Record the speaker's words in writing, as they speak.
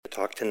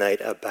talk tonight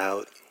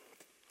about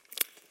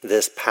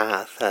this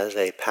path as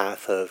a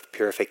path of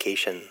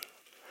purification.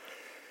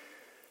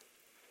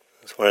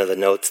 It's one of the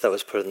notes that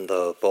was put in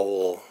the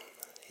bowl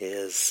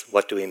is,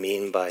 what do we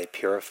mean by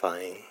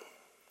purifying?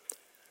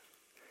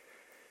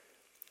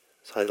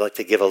 So I'd like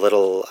to give a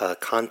little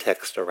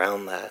context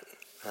around that,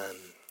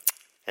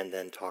 and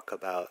then talk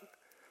about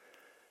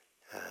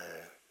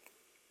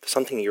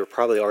something you're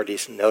probably already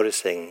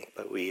noticing,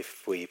 but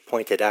if we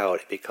point it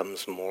out, it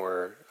becomes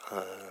more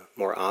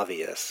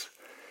obvious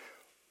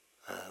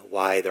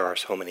why there are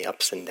so many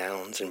ups and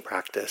downs in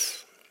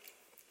practice.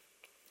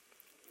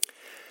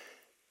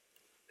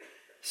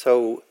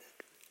 So,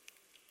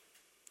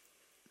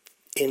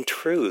 in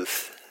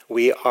truth,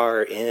 we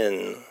are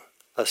in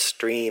a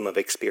stream of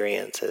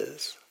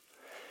experiences.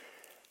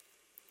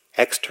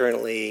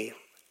 Externally,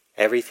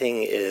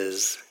 everything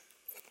is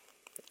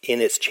in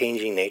its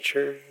changing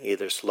nature,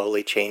 either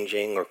slowly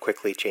changing or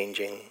quickly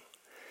changing.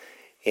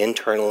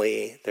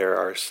 Internally, there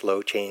are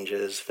slow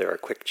changes, there are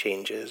quick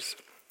changes.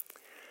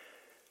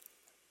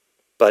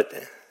 But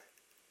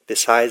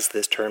besides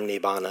this term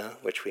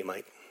nibbana, which we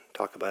might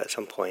talk about at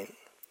some point,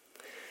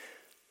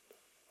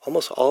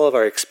 almost all of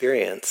our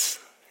experience,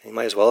 you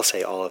might as well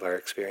say all of our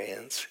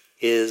experience,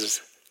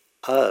 is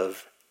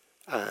of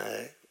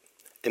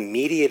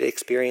immediate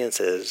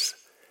experiences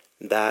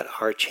that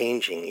are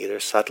changing, either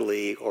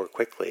subtly or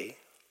quickly.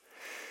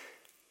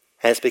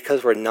 And it's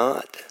because we're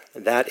not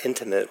that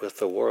intimate with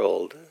the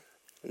world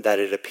that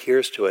it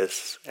appears to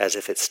us as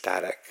if it's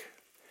static.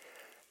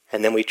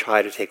 And then we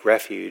try to take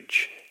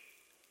refuge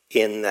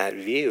in that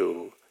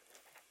view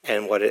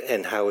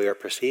and how we are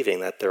perceiving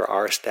that there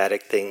are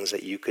static things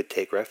that you could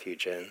take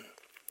refuge in.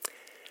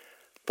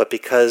 But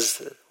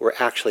because we're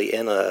actually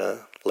in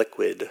a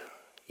liquid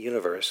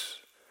universe,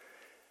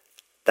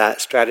 that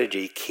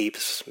strategy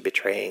keeps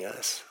betraying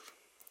us.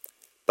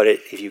 But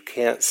if you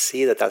can't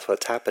see that that's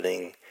what's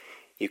happening,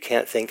 you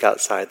can't think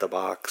outside the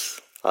box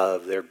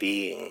of there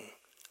being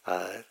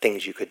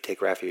things you could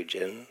take refuge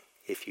in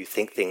if you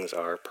think things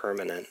are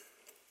permanent.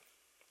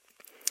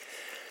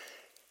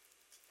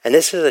 And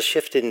this is a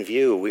shift in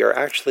view. We are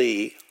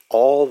actually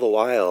all the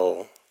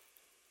while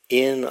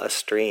in a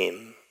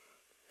stream,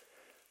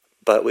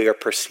 but we are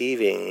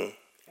perceiving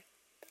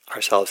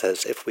ourselves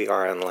as if we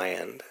are on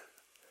land.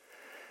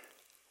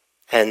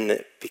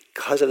 And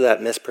because of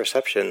that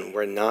misperception,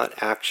 we're not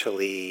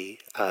actually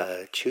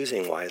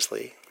choosing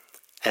wisely.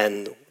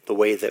 And the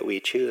way that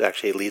we choose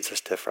actually leads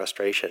us to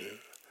frustration.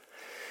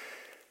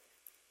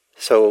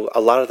 So a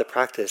lot of the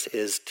practice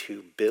is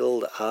to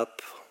build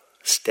up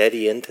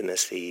steady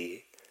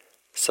intimacy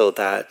so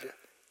that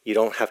you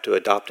don't have to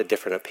adopt a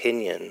different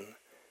opinion,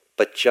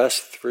 but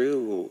just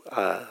through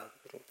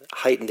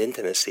heightened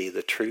intimacy,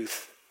 the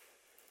truth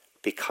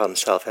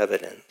becomes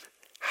self-evident,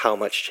 how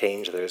much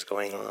change there's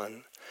going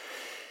on.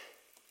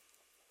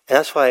 And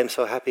that's why I'm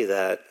so happy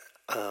that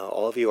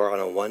all of you are on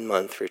a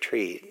 1-month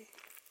retreat,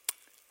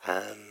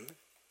 and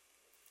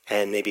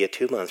maybe a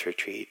 2-month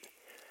retreat,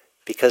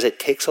 because it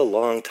takes a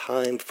long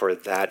time for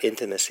that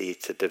intimacy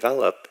to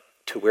develop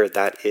to where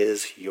that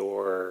is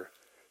your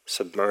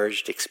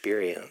submerged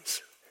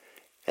experience.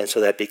 And so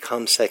that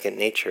becomes second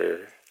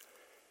nature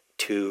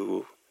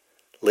to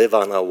live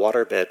on a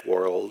waterbed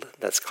world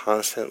that's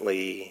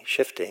constantly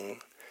shifting,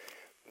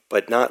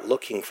 but not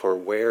looking for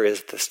where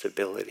is the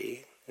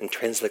stability.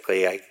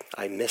 Intrinsically,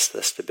 I miss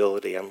the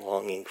stability. I'm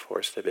longing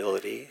for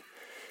stability.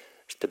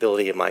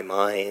 Stability in my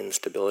mind,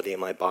 stability in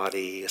my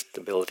body,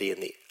 stability in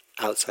the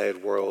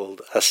outside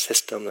world, a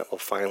system that will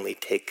finally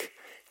take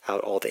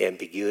out all the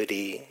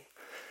ambiguity,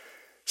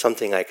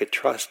 something I could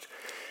trust.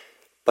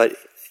 But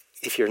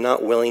if you're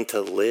not willing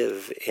to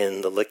live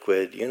in the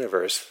liquid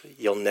universe,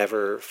 you'll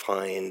never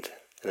find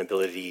an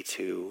ability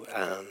to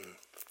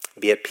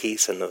be at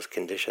peace in those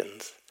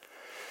conditions.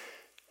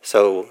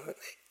 So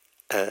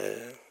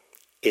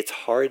it's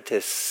hard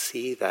to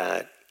see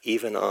that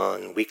even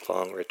on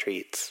week-long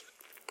retreats,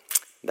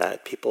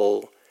 that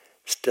people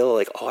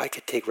still I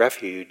could take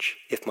refuge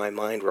if my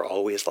mind were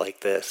always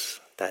like this,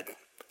 that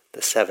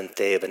the 7th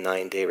day of a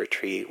 9-day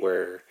retreat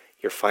where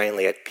you're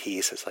finally at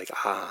peace, it's like,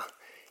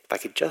 if I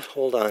could just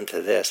hold on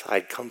to this,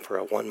 I'd come for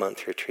a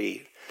 1-month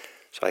retreat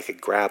so I could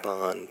grab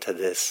on to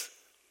this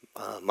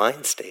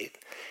mind state.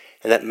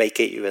 And that may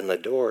get you in the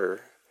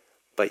door,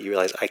 but you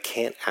realize I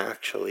can't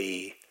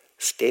actually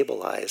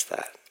stabilize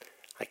that.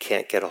 I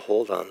can't get a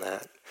hold on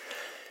that.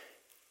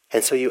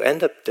 And so you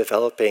end up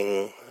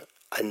developing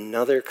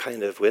another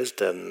kind of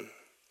wisdom,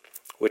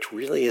 which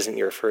really isn't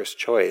your first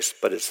choice,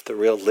 but it's the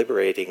real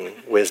liberating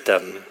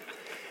wisdom,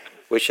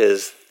 which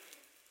is,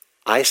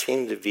 I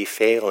seem to be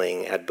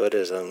failing at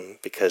Buddhism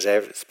because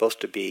it's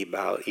supposed to be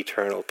about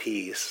eternal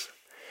peace,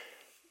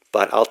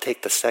 but I'll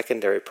take the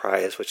secondary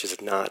prize, which is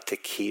not to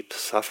keep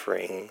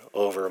suffering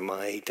over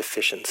my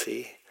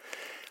deficiency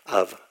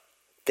of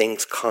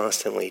things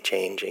constantly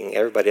changing.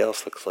 Everybody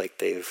else looks like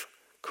they've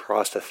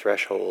crossed a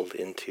threshold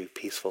into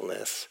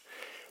peacefulness.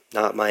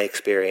 Not my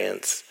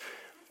experience,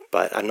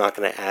 but I'm not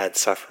going to add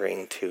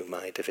suffering to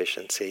my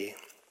deficiency.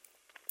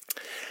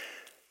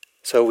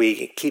 So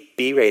we keep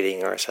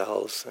B-rating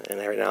ourselves, and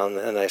every now and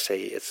then I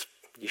say,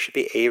 you should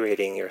be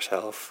A-rating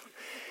yourself,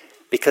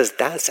 because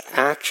that's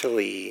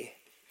actually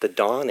the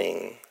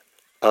dawning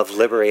of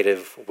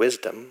liberative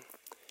wisdom,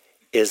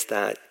 is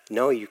that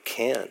no, you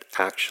can't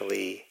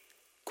actually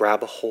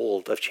grab a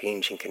hold of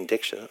changing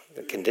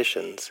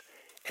conditions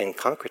and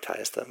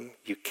concretize them.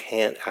 You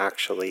can't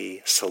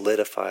actually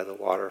solidify the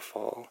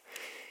waterfall.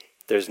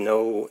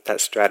 That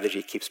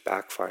strategy keeps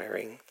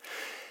backfiring.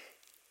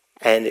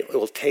 And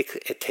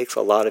it takes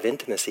a lot of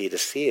intimacy to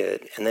see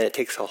it, and then it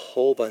takes a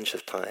whole bunch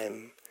of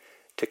time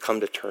to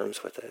come to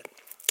terms with it.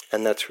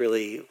 And that's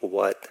really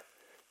what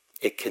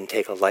it can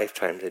take a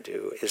lifetime to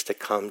do, is to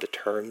come to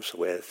terms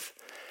with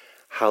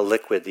how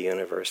liquid the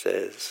universe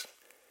is,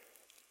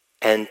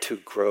 and to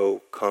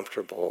grow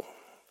comfortable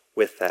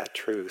with that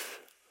truth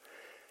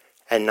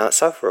and not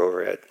suffer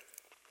over it.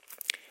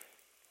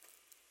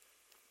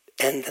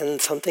 And then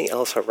something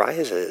else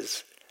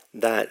arises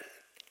that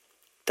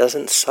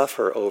doesn't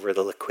suffer over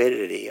the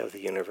liquidity of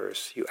the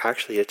universe. You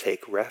actually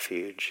take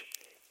refuge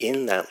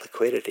in that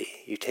liquidity.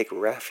 You take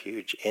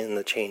refuge in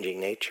the changing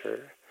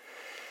nature.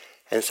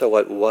 And so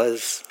what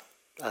was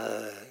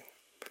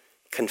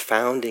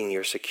confounding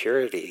your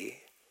security,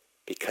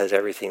 because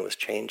everything was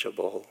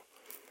changeable,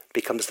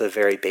 becomes the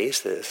very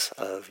basis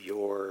of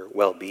your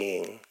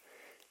well-being,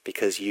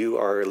 because you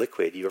are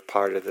liquid, you're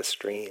part of the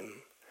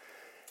stream.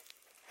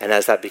 And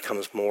as that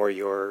becomes more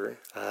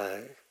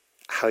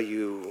how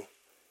you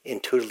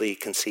intuitively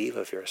conceive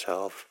of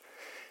yourself,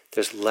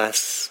 there's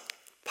less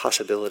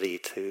possibility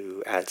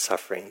to add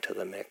suffering to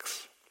the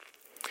mix.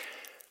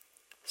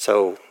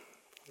 So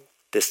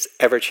this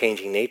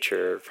ever-changing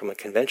nature, from a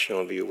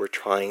conventional view, we're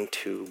trying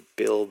to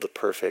build the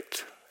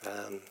perfect,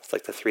 it's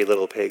like the three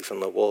little pigs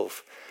and the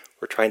wolf.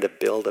 We're trying to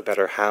build a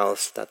better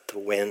house that the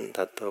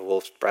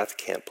wolf's breath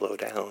can't blow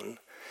down.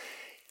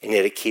 And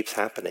yet it keeps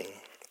happening.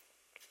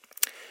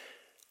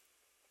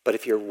 But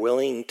if you're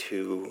willing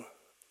to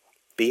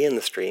be in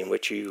the stream,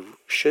 which you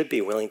should be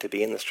willing to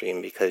be in the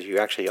stream because you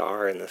actually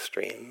are in the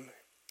stream,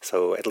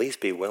 so at least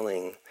be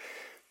willing,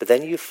 but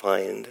then you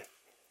find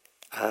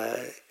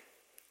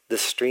the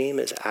stream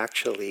is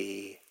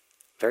actually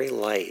very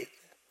light.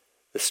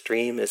 The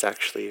stream is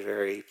actually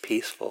very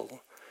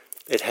peaceful.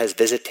 It has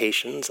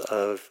visitations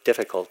of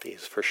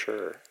difficulties, for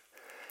sure.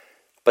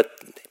 But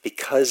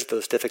because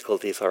those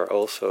difficulties are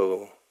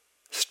also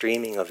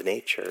streaming of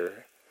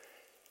nature,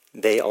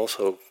 they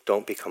also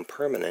don't become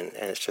permanent,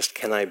 and it's just,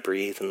 can I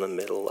breathe in the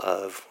middle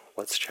of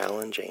what's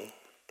challenging?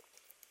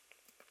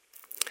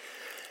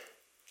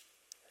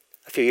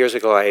 A few years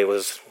ago, I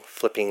was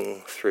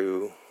flipping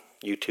through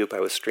YouTube. I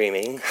was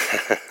streaming,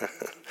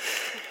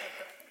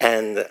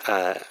 and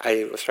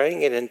I was trying to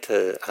get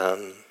into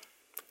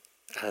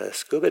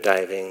scuba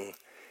diving.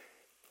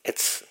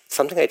 It's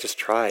something I just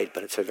tried,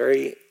 but it's a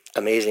very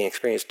amazing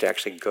experience to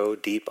actually go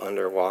deep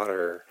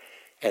underwater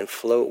and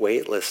float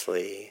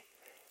weightlessly,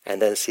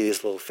 and then see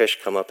these little fish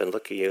come up and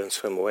look at you and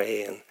swim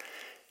away. And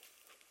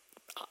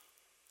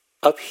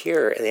up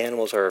here, the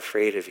animals are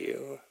afraid of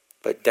you,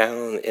 but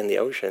down in the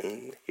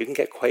ocean, you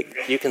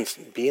can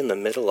be in the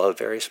middle of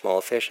very small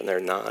fish, and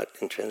they're not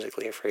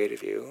intrinsically afraid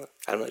of you.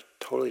 I'm not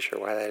totally sure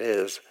why that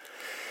is,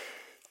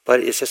 but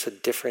it's just a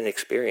different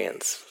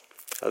experience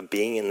of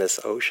being in this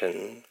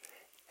ocean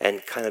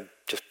and kind of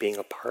just being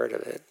a part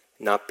of it,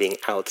 not being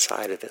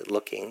outside of it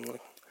looking.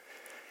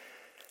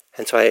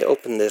 And so I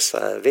opened this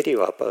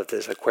video up of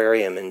this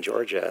aquarium in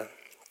Georgia,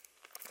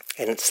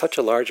 and it's such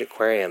a large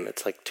aquarium.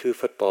 It's like 2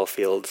 football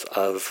fields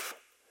of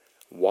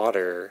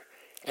water,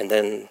 and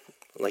then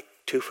like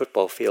 2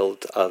 football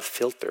fields of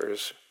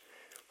filters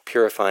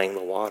purifying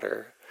the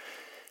water.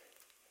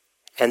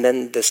 And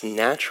then this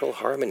natural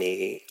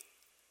harmony,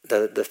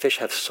 the fish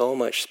have so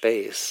much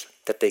space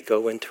that they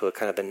go into a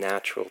kind of a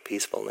natural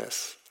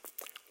peacefulness.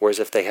 Whereas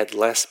if they had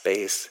less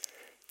space,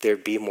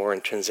 there'd be more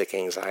intrinsic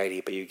anxiety,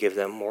 but you give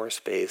them more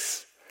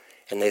space,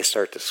 and they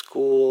start to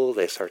school,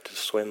 they start to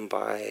swim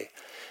by.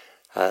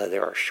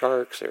 There are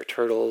sharks, there are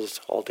turtles,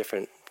 all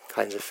different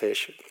kinds of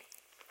fish.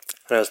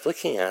 When I was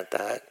looking at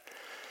that,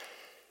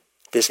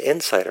 this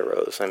insight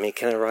arose. I mean, it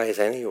can arise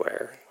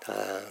anywhere.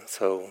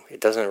 So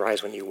it doesn't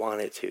arise when you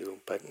want it to,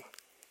 but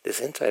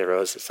this insight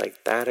arose. It's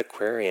like that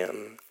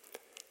aquarium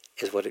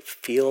is what it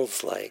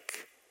feels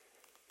like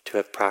to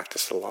have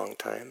practiced a long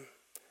time.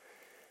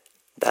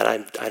 That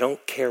I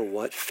don't care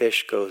what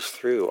fish goes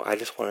through. I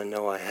just want to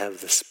know I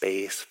have the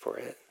space for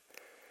it.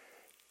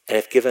 And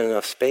if given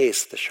enough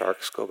space, the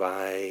sharks go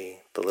by,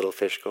 the little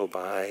fish go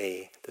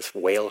by, this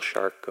whale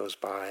shark goes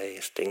by,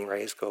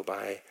 stingrays go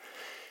by.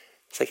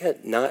 It's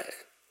like, not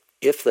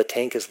if the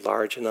tank is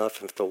large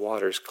enough, if the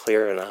water's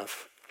clear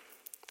enough,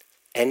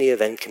 any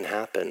event can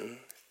happen.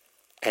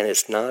 And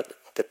it's not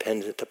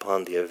dependent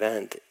upon the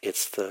event.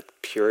 It's the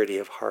purity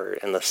of heart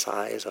and the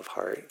size of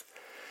heart.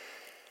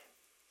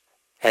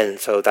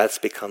 And so that's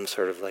become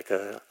sort of like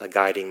a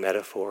guiding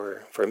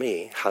metaphor for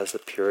me. How's the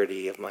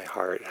purity of my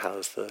heart?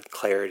 How's the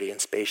clarity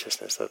and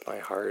spaciousness of my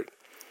heart?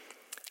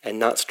 And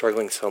not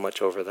struggling so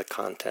much over the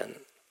content.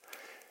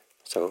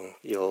 So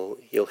you'll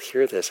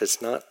hear this.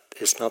 It's not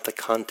the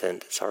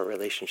content, it's our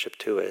relationship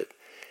to it.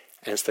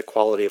 And it's the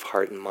quality of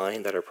heart and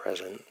mind that are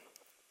present.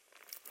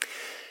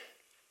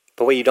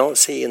 But what you don't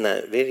see in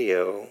that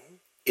video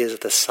is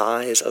the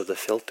size of the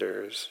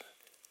filters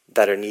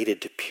that are needed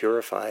to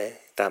purify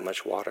that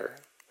much water.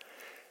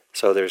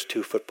 So there's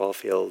 2 football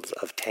fields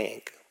of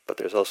tank, but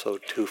there's also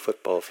 2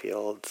 football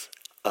fields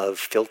of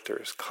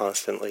filters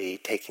constantly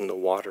taking the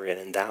water in,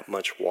 and that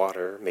much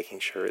water, making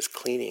sure it's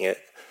cleaning it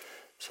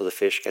so the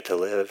fish get to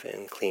live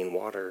in clean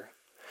water.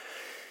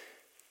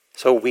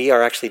 So we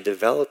are actually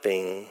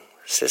developing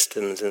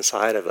systems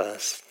inside of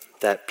us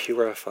that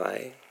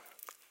purify,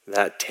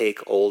 that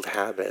take old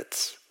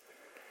habits,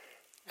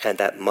 and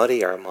that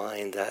muddy our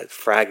mind, that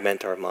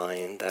fragment our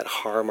mind, that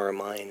harm our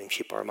mind and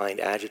keep our mind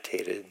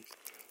agitated.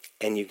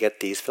 And you get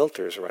these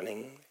filters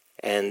running.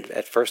 And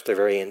at first they're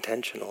very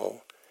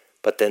intentional,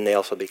 but then they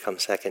also become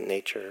second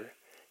nature,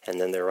 and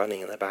then they're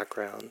running in the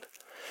background.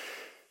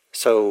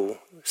 So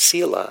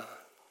sila,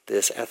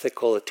 this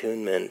ethical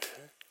attunement,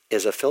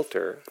 is a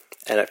filter.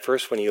 And at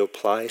first when you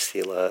apply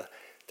sila,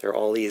 there are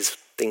all these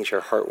things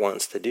your heart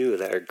wants to do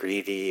that are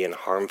greedy and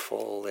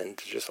harmful and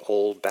just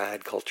old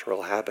bad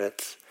cultural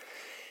habits.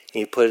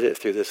 And you put it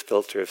through this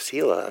filter of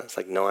sila. It's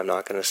like, no, I'm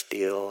not going to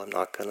steal. I'm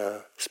not going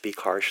to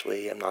speak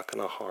harshly. I'm not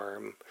going to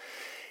harm.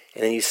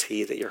 And then you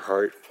see that your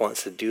heart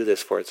wants to do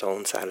this for its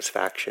own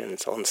satisfaction,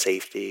 its own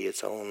safety,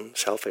 its own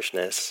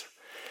selfishness.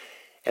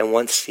 And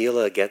once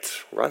sila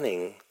gets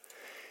running,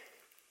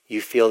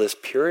 you feel this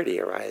purity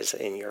arise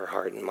in your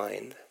heart and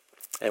mind.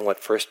 And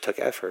what first took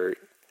effort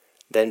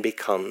then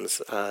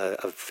becomes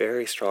a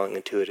very strong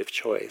intuitive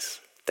choice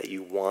that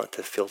you want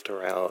to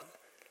filter out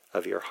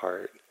of your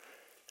heart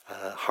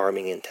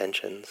harming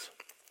intentions.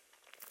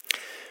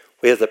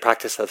 We have the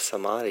practice of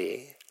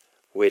samadhi,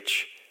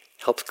 which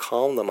helps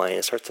calm the mind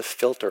and starts to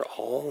filter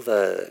all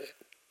the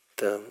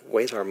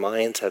ways our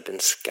minds have been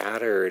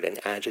scattered and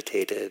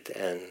agitated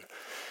and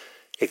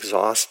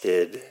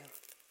exhausted,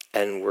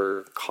 and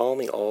we're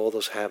calming all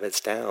those habits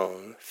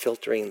down,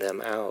 filtering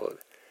them out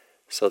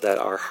so that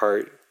our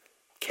heart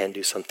can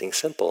do something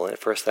simple. And at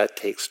first that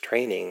takes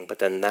training, but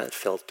then that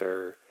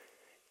filter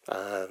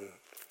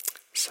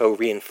so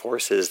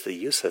reinforces the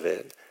use of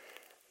it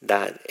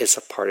that it's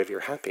a part of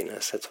your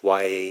happiness. It's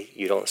why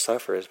you don't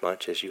suffer as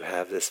much as you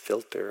have this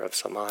filter of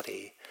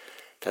samadhi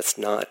that's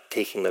not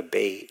taking the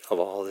bait of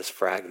all this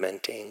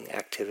fragmenting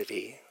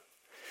activity.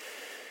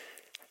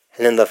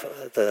 And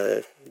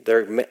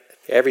then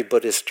every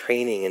Buddhist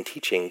training and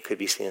teaching could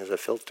be seen as a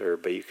filter,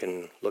 but you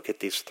can look at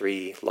these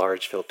 3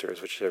 large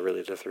filters, which are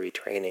really the 3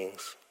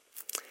 trainings.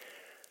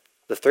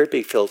 The third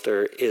big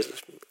filter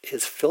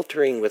is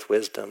filtering with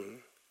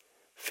wisdom,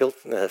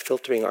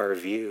 filtering our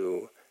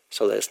view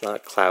so that it's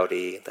not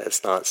cloudy, that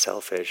it's not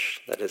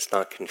selfish, that it's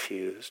not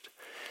confused.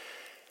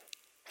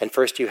 And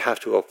first you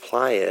have to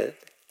apply it,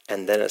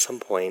 and then at some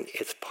point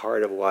it's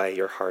part of why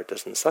your heart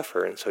doesn't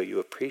suffer, and so you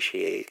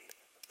appreciate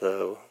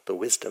the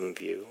wisdom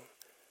view,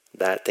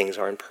 that things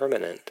aren't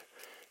permanent,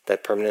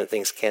 that permanent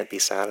things can't be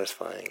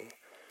satisfying,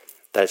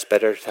 that it's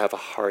better to have a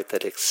heart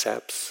that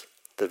accepts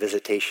the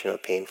visitation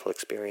of painful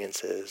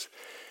experiences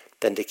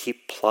than to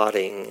keep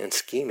plotting and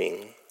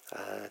scheming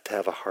to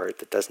have a heart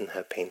that doesn't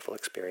have painful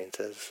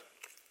experiences.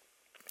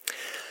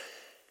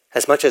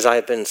 As much as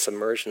I've been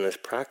submerged in this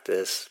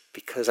practice,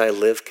 because I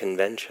live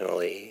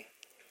conventionally,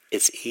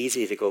 it's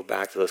easy to go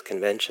back to those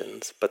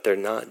conventions, but they're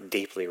not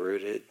deeply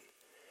rooted.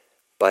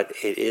 But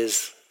it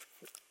is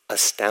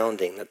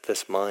astounding that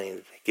this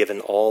mind, given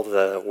all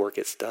the work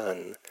it's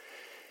done,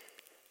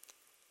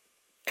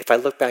 if I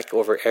look back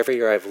over every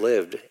year I've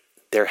lived,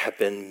 there have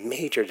been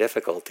major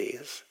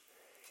difficulties.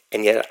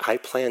 And yet I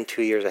plan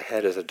 2 years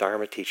ahead as a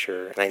Dharma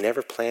teacher, and I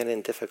never plan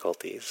in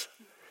difficulties.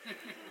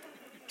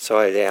 So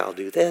I'll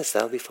do this,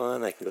 that'll be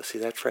fun, I can go see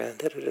that friend,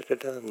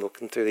 I'm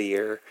looking through the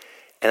year.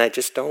 And I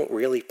just don't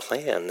really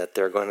plan that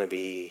there are going to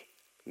be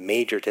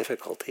major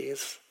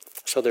difficulties.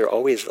 So they're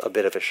always a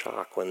bit of a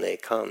shock when they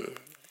come.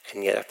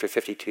 And yet after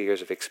 52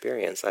 years of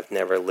experience, I've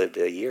never lived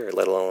a year,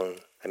 let alone,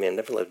 I've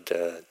never lived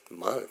a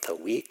month, a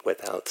week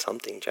without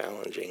something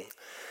challenging.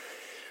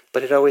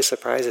 But it always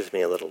surprises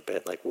me a little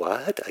bit, like,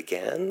 what,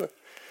 again?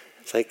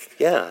 It's like,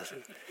 yeah.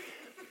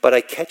 But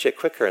I catch it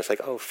quicker. It's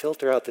like, oh,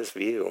 filter out this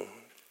view.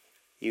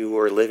 You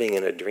were living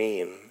in a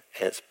dream,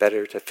 and it's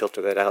better to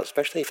filter that out,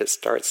 especially if it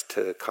starts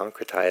to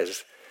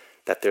concretize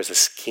that there's a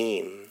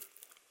scheme,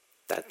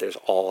 that there's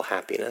all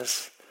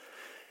happiness.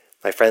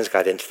 My friends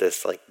got into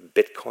this like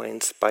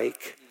Bitcoin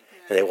spike,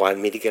 and they wanted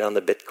me to get on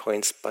the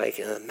Bitcoin spike.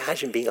 And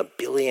imagine being a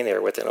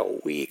billionaire within a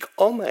week.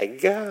 Oh my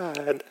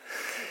God.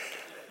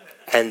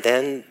 And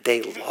then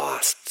they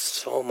lost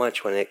so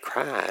much when it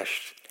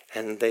crashed.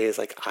 And they was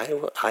like, I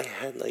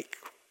had like,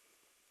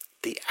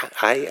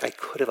 I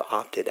could have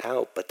opted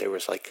out, but there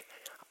was like,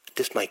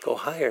 this might go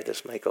higher,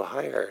 this might go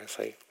higher. It's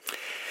like,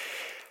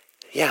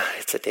 yeah,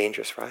 it's a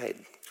dangerous ride.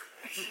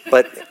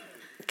 But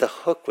the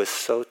hook was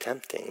so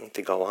tempting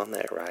to go on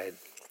that ride.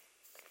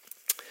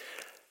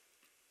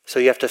 So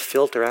you have to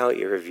filter out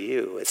your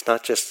view. It's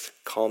not just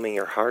calming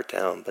your heart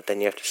down, but then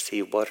you have to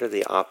see what are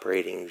the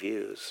operating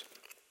views.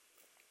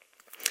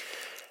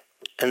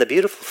 And the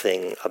beautiful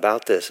thing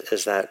about this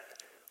is that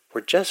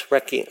we're just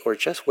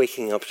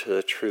waking up to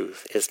the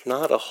truth. It's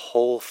not a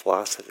whole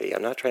philosophy.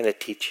 I'm not trying to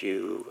teach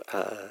you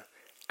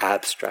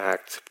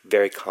abstract,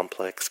 very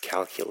complex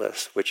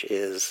calculus, which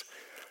is,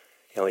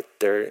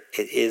 it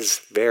is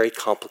very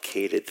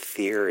complicated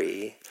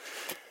theory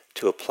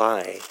to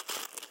apply.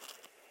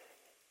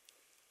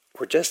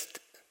 We're just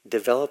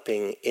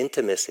developing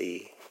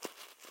intimacy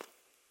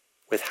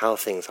with how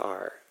things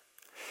are.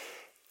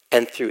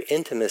 And through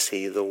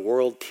intimacy, the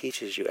world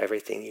teaches you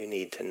everything you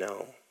need to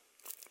know.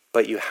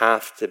 But you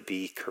have to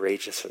be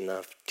courageous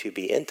enough to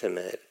be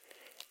intimate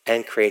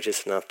and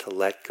courageous enough to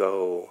let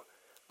go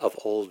of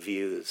old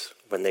views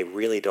when they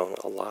really don't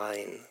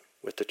align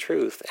with the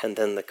truth, and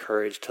then the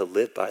courage to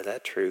live by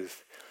that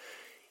truth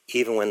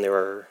even when there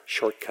are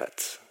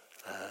shortcuts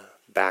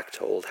back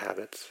to old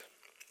habits.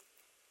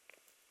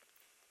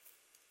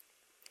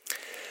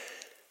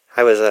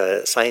 I was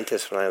a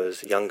scientist when I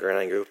was younger, and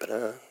I grew up in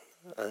a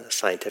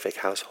scientific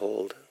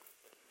household,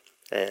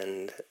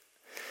 and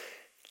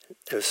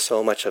there was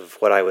so much of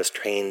what I was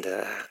trained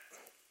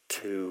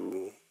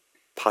to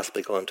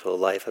possibly go into a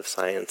life of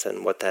science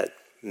and what that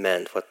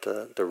meant, what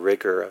the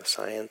rigor of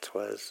science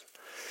was.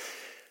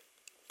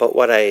 But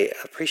what I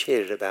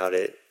appreciated about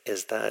it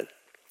is that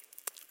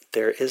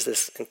there is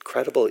this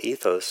incredible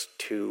ethos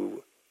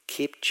to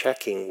keep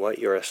checking what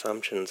your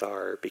assumptions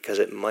are, because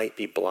it might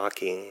be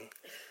blocking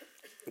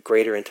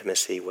greater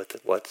intimacy with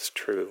what's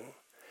true.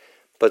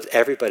 But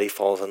everybody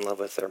falls in love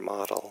with their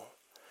model.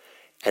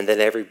 And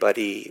then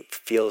everybody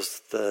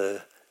feels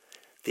the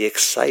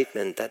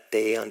excitement that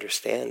they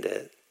understand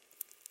it.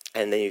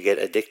 And then you get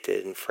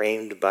addicted and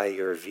framed by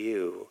your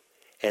view.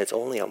 And it's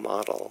only a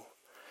model.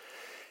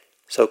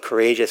 So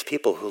courageous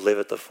people who live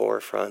at the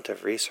forefront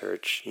of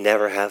research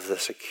never have the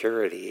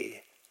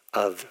security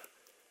of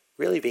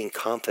really being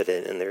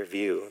confident in their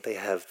view. They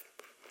have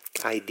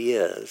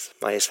ideas.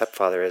 My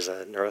stepfather is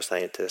a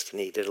neuroscientist,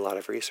 and he did a lot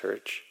of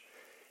research.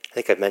 I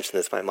think I've mentioned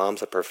this. My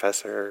mom's a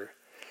professor.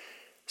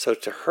 So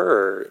to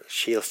her,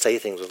 she'll say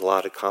things with a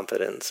lot of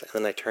confidence. And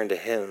then I turn to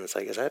him, and it's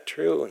like, is that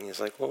true? And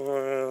he's like,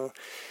 well,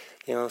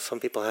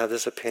 some people have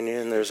this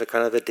opinion. There's a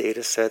kind of a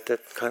data set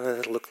that kind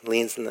of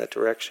leans in that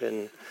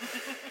direction.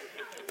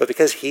 But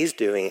because he's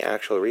doing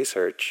actual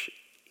research,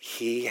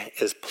 he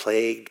is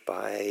plagued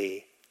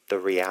by the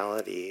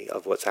reality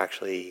of what's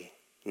actually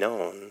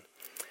known.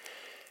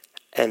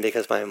 And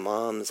because my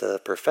mom's a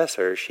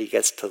professor, she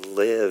gets to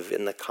live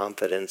in the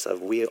confidence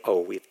of,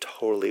 we've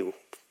totally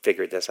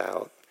figured this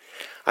out.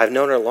 I've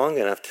known her long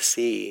enough to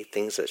see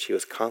things that she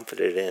was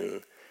confident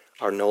in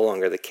are no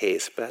longer the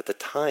case, but at the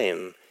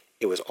time,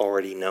 it was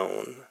already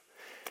known.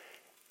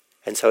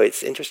 And so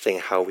it's interesting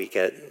how we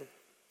get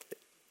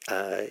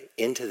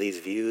into these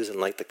views and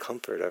like the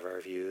comfort of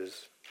our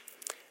views.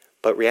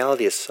 But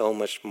reality is so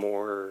much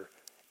more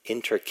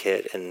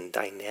intricate and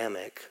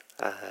dynamic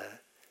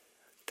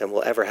than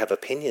we'll ever have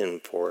opinion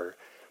for.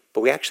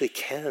 But we actually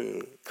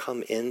can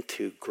come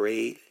into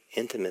great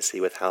intimacy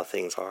with how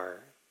things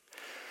are.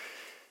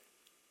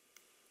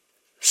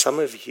 Some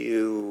of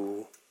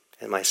you,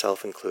 and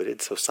myself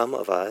included, so some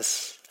of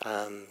us,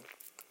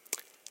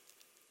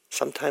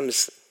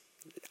 sometimes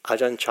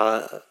Ajahn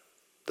Chah,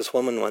 this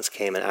woman once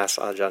came and asked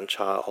Ajahn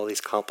Chah all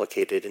these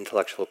complicated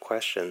intellectual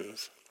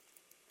questions.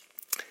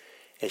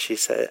 And he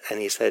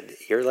said,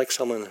 you're like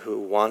someone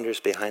who wanders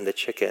behind the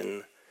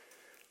chicken,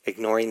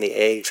 ignoring the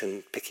eggs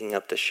and picking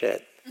up the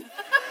shit.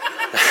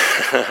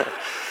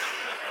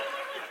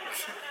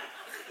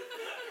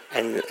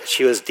 And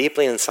she was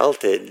deeply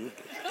insulted.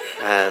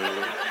 And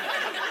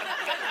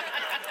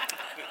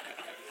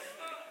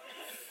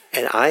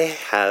I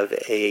have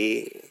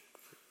a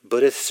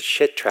Buddhist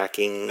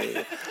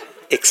shit-tracking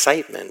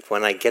excitement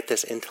when I get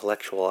this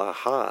intellectual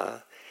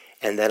aha,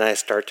 and then I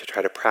start to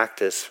try to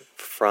practice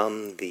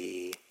from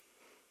the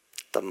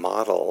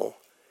model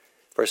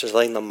versus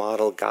letting the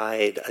model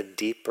guide a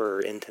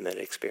deeper, intimate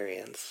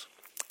experience.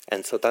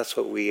 And so that's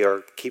what we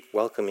keep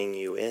welcoming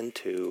you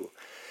into.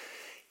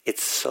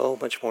 It's so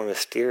much more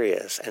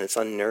mysterious, and it's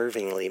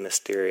unnervingly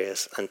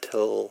mysterious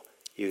until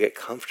you get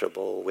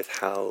comfortable with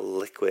how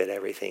liquid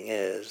everything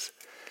is.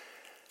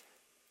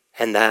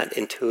 And that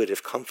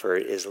intuitive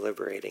comfort is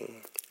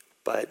liberating.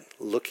 But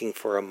looking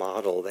for a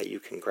model that you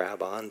can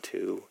grab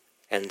onto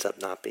ends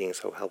up not being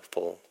so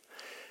helpful.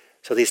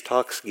 So these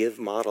talks give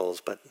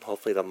models, but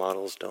hopefully the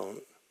models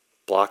don't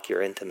block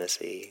your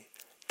intimacy.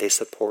 They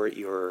support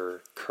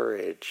your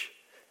courage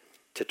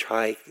to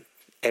try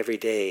every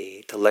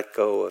day to let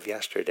go of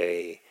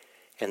yesterday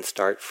and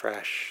start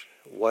fresh.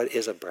 What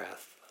is a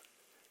breath?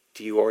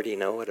 Do you already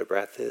know what a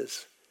breath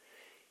is?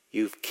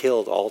 You've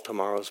killed all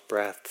tomorrow's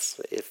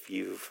breaths if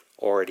you've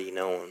already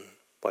known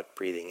what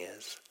breathing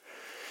is.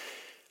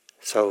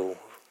 So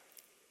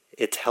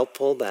it's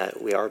helpful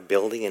that we are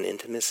building an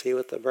intimacy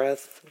with the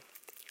breath,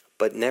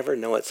 but never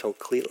know it so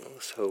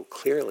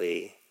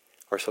clearly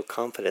or so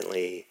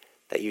confidently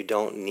that you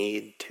don't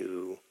need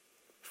to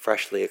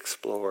freshly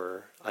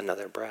explore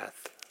another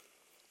breath.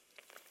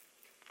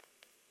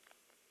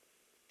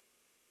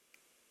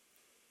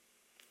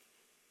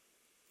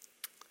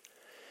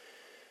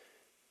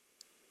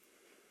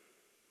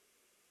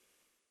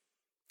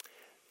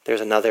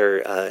 There's another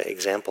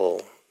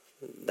example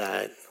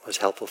that was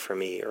helpful for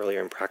me earlier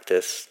in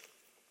practice.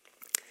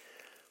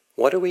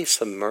 What are we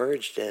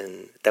submerged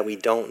in that we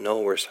don't know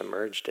we're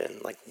submerged in?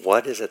 Like,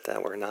 what is it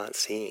that we're not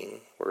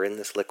seeing? We're in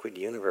this liquid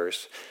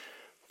universe,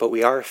 but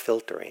we are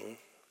filtering,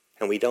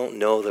 and we don't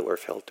know that we're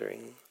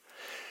filtering.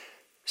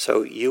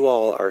 So you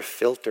all are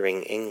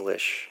filtering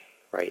English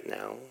right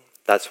now.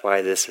 That's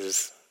why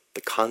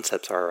the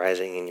concepts are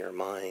arising in your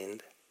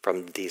mind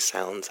from these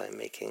sounds I'm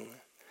making.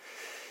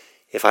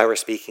 If I were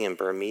speaking in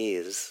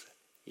Burmese,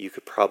 you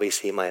could probably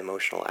see my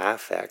emotional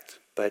affect,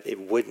 but it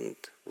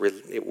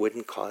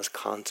wouldn't cause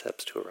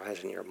concepts to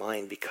arise in your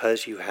mind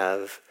because you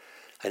have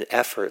an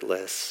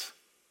effortless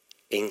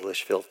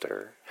English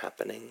filter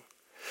happening.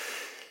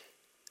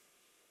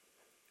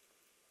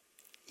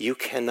 You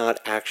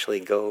cannot actually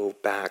go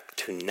back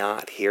to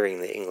not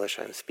hearing the English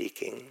I'm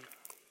speaking.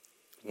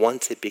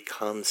 Once it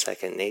becomes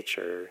second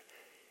nature,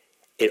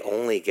 it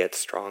only gets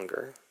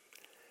stronger.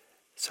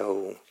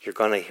 So you're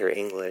going to hear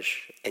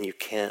English, and you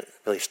can't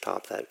really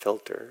stop that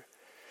filter,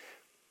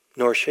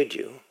 nor should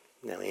you.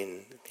 I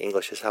mean,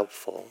 English is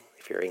helpful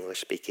if you're English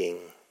speaking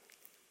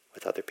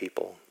with other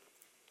people.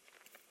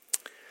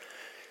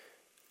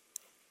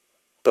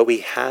 But we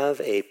have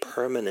a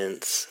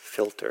permanence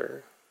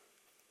filter,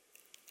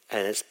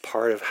 and it's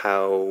part of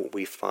how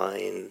we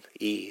find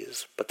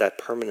ease. But that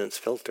permanence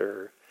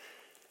filter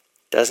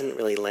doesn't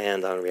really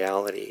land on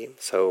reality.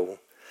 So,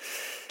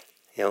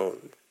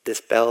 this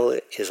bell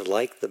is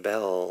like the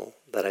bell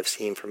that I've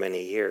seen for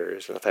many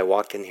years. And if I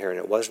walked in here and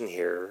it wasn't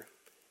here,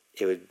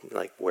 it would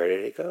where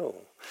did it go?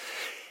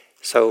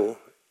 So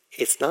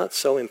it's not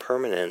so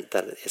impermanent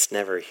that it's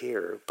never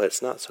here, but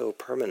it's not so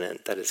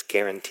permanent that it's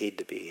guaranteed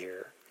to be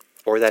here,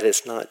 or that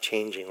it's not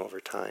changing over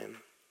time.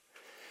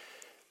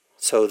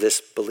 So this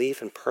belief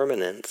in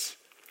permanence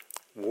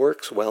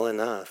works well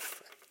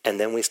enough, and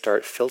then we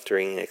start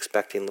filtering and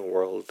expecting the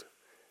world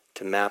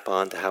to map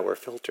onto how we're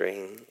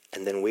filtering,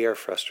 and then we are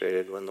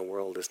frustrated when the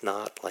world is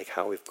not like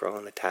how we've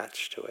grown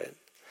attached to it.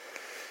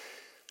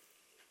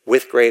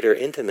 With greater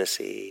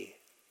intimacy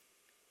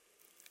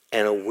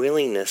and a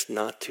willingness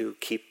not to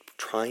keep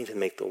trying to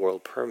make the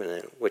world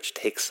permanent, which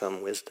takes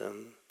some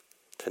wisdom,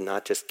 to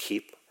not just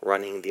keep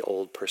running the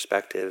old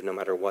perspective no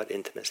matter what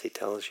intimacy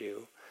tells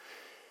you,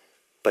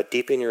 but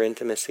deepen your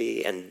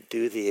intimacy and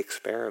do the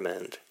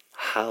experiment.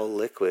 How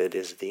liquid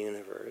is the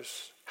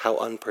universe? How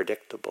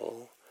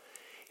unpredictable?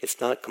 It's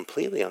not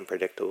completely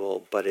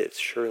unpredictable, but it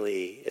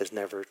surely is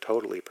never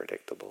totally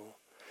predictable.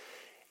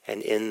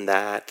 And in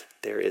that,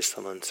 there is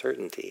some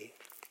uncertainty.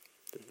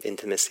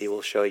 Intimacy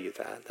will show you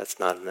that.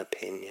 That's not an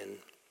opinion.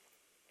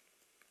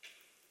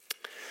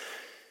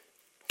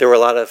 There were a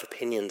lot of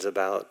opinions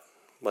about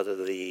whether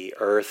the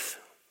earth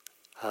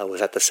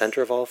was at the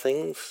center of all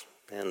things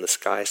and the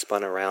sky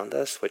spun around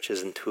us, which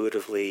is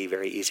intuitively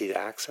very easy to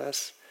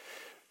access.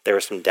 There were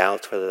some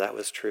doubts whether that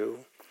was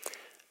true.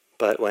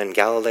 But when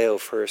Galileo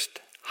first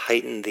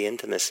heightened the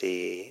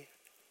intimacy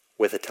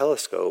with a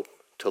telescope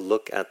to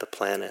look at the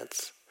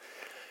planets,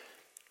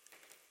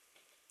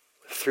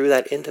 through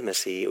that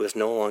intimacy, it was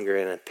no longer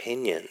an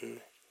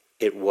opinion.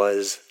 It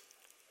was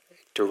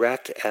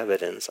direct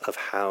evidence of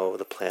how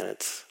the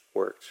planets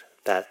worked.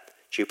 That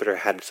Jupiter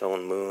had its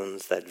own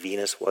moons, that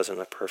Venus wasn't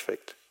a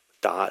perfect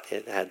dot.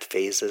 It had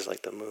phases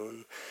like the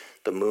moon.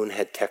 The moon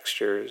had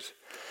textures.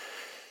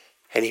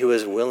 And he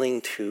was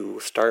willing to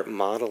start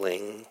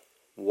modeling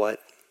what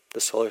the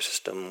solar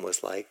system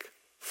was like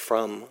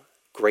from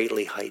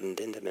greatly heightened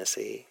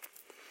intimacy.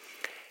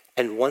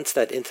 And once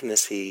that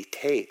intimacy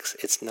takes,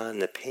 it's not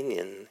an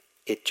opinion,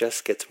 it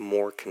just gets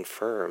more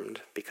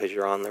confirmed because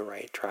you're on the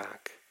right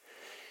track.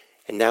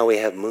 And now we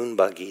have moon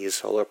buggies,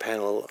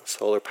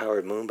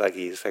 solar-powered moon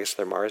buggies, I guess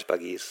they're Mars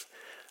buggies,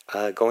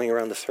 going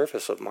around the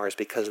surface of Mars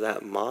because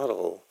that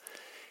model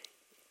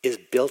is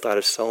built out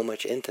of so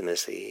much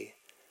intimacy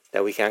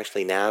that we can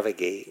actually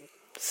navigate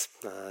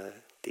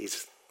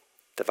these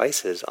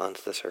devices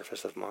onto the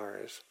surface of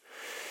Mars.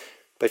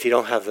 But if you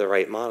don't have the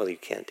right model, you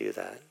can't do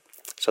that.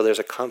 So there's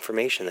a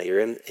confirmation that your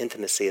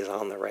intimacy is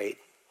on the right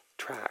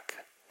track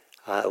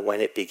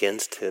when it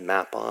begins to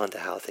map on to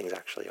how things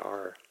actually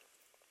are.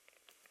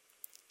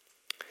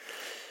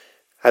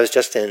 I was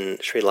just in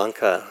Sri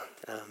Lanka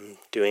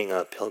doing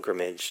a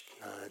pilgrimage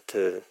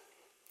it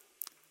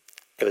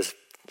was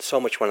so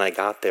much when I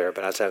got there,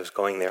 but as I was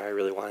going there, I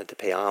really wanted to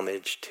pay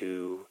homage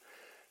to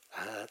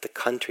the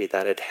country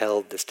that had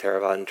held this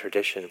Theravadan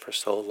tradition for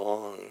so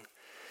long.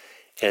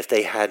 And if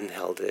they hadn't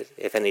held it,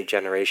 if any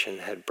generation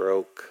had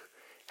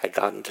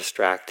gotten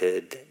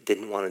distracted,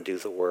 didn't want to do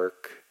the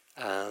work,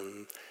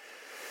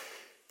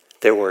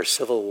 there were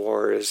civil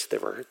wars,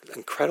 there were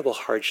incredible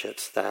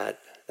hardships that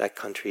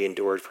country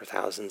endured for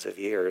thousands of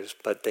years,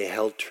 but they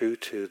held true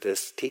to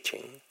this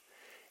teaching.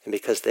 And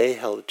because they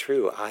held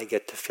true, I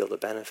get to feel the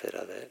benefit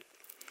of it.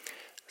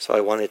 So I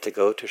wanted to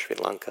go to Sri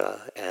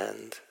Lanka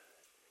and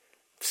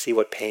see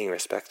what paying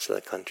respects to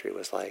the country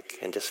was like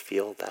and just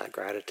feel that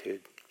gratitude.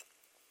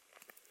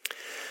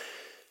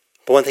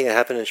 But one thing that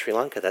happened in Sri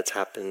Lanka that's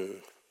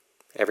happened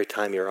every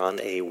time you're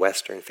on a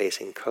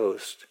western-facing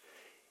coast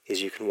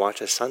is you can watch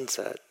a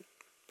sunset.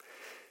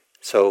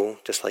 So,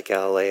 just like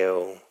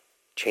Galileo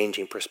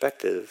changing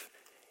perspective,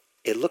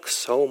 it looks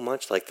so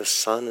much like the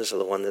sun is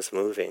the one that's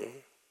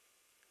moving.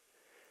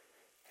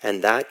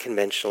 And that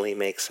conventionally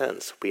makes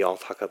sense. We all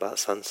talk about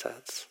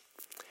sunsets.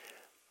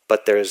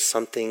 But there's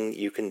something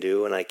you can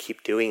do, and I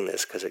keep doing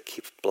this because it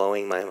keeps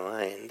blowing my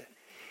mind,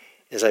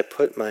 is I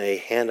put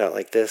my hand out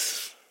like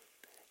this,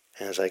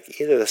 and it's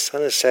like either the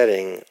sun is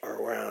setting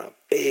or we're on a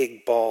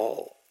big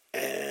ball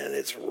and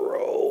it's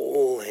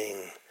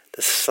rolling.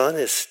 The sun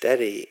is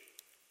steady.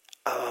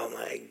 Oh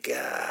my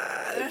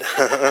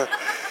God.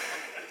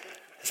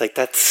 It's like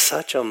that's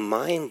such a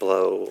mind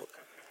blow.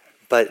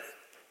 But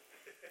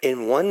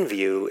in one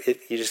view,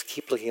 you just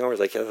keep looking over. It's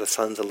like, the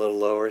sun's a little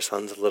lower,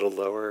 sun's a little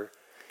lower.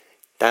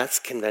 That's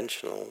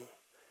conventional.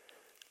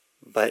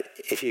 But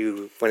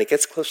when it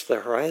gets close to the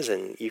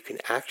horizon, you can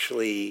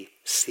actually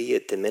see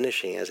it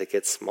diminishing as it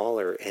gets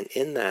smaller. And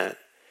in that,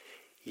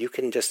 you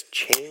can just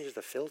change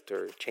the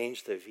filter,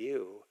 change the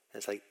view. And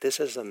it's like, this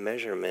is a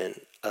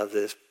measurement of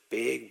this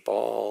big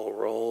ball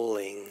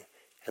rolling,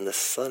 and the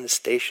sun is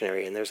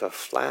stationary, and there's a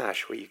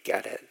flash where you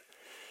get it.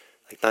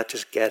 Like, not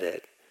just get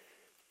it,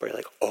 but you're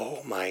like,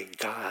 oh my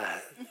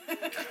God.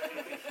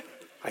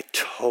 I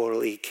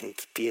totally can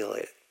feel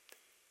it.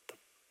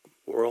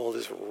 The world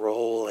is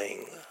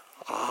rolling.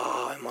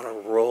 I'm on a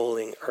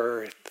rolling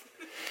earth.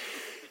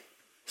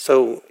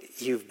 So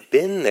you've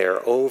been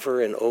there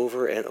over and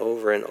over and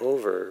over and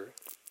over,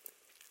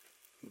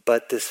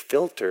 but this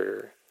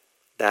filter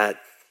that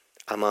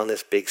I'm on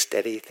this big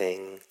steady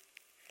thing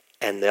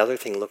and the other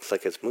thing looks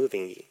like it's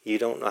moving, you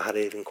don't know how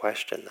to even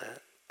question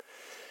that.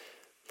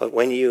 But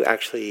when you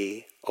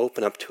actually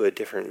open up to a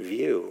different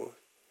view,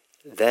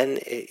 then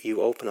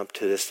you open up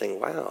to this thing,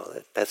 wow,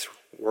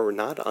 we're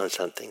not on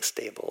something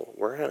stable.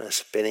 We're on a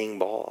spinning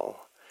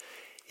ball.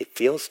 It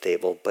feels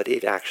stable, but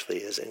it actually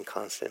is in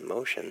constant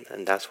motion.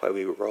 And that's why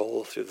we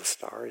roll through the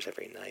stars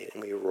every night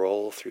and we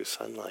roll through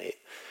sunlight.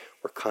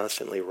 We're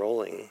constantly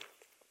rolling.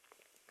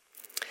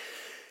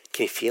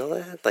 Can you feel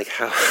that? Like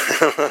how,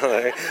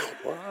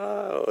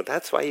 wow,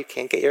 that's why you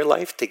can't get your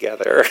life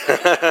together.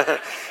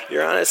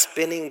 You're on a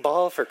spinning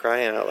ball, for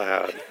crying out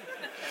loud.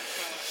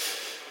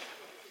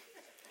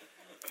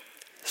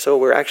 So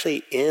we're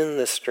actually in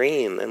the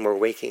stream and we're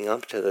waking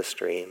up to the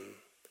stream.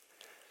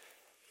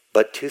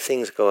 But two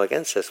things go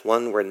against us.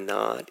 One, we're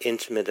not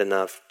intimate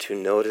enough to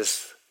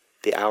notice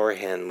the hour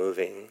hand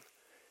moving.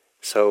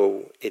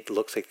 So it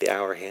looks like the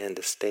hour hand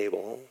is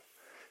stable.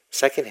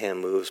 Second hand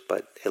moves,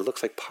 but it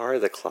looks like part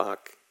of the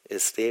clock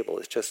is stable.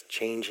 It's just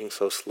changing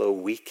so slow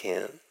we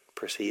can't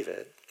perceive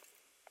it.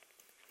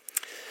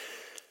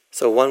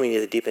 So one, we need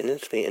to deepen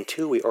intimacy. And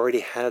two, we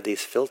already have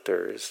these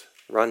filters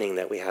running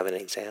that we haven't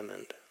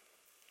examined.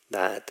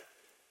 That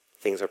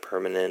things are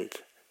permanent,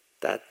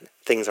 that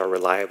things are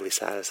reliably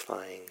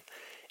satisfying,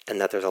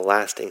 and that there's a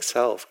lasting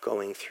self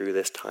going through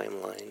this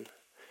timeline.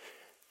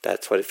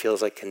 That's what it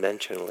feels like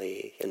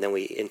conventionally, and then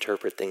we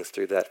interpret things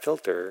through that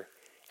filter,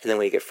 and then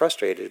we get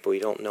frustrated, but we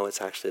don't know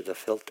it's actually the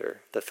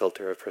filter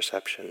of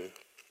perception.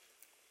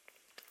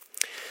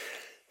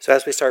 So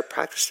as we start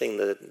practicing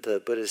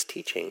the Buddha's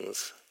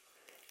teachings,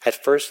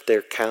 at first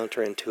they're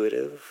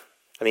counterintuitive.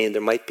 I mean,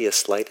 there might be a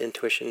slight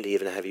intuition to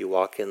even have you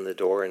walk in the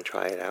door and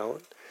try it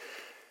out.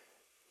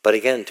 But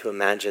again, to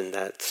imagine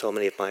that so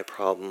many of my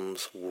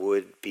problems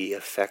would be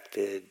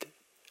affected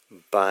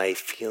by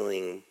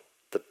feeling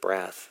the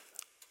breath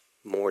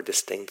more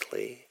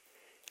distinctly.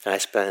 And I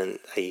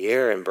spent a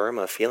year in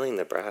Burma feeling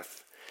the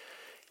breath,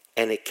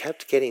 and it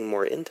kept getting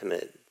more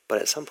intimate.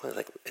 But at some point, I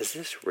was like, is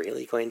this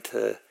really going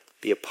to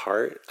be a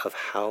part of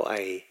how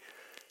I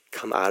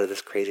come out of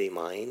this crazy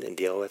mind and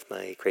deal with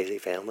my crazy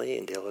family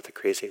and deal with the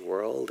crazy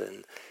world?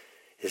 And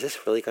is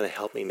this really going to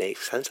help me make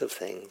sense of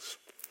things?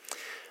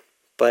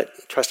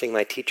 But trusting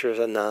my teachers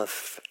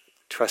enough,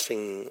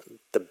 trusting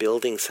the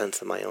building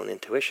sense of my own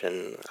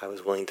intuition, I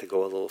was willing to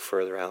go a little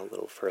further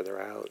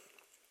out.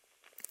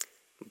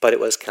 But it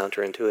was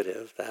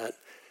counterintuitive that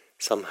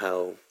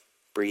somehow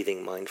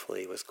breathing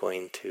mindfully was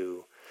going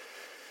to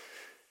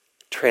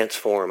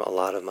transform a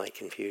lot of my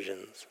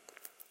confusions.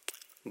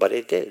 But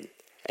it did.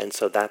 And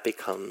so that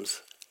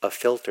becomes a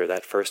filter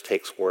that first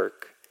takes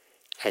work.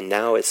 And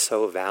now it's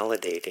so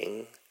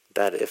validating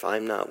that if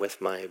I'm not with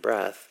my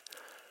breath,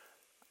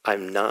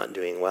 I'm not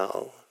doing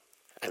well.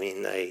 I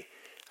mean,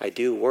 I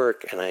do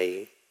work and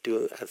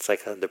it's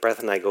like the breath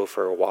and I go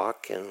for a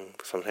walk, and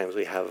sometimes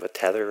we have a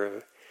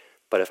tether,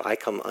 but if I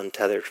come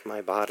untethered from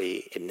my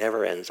body, it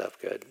never ends up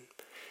good.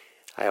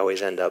 I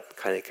always end up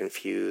kind of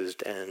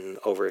confused and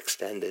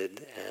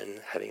overextended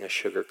and having a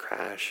sugar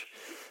crash.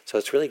 So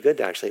it's really good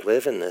to actually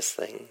live in this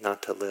thing,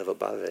 not to live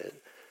above it.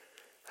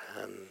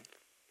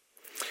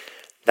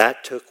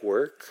 That took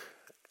work,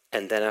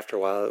 and then after a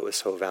while it was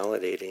so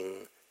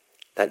validating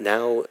that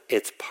now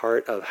it's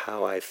part of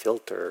how I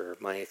filter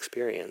my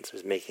experience,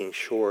 is making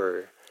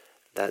sure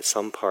that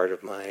some part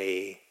of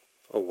my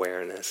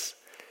awareness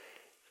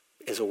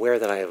is aware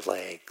that I have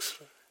legs,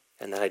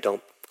 and that I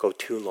don't go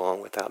too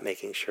long without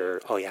making sure,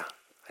 oh yeah,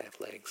 I have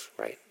legs,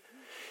 right?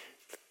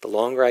 The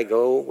longer I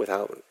go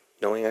without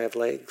knowing I have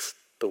legs,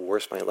 the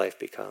worse my life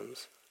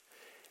becomes.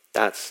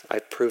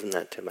 I've proven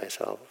that to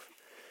myself.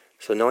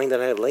 So knowing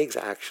that I have legs,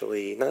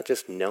 actually, not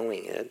just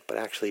knowing it, but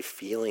actually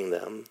feeling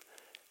them,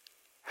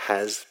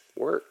 has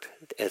worked.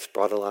 It's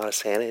brought a lot of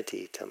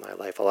sanity to my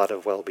life, a lot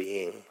of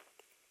well-being.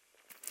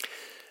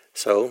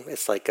 So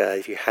it's like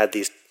if you had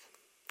these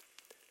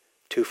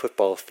 2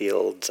 football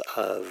fields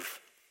of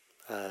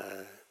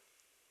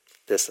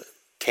this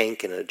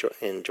tank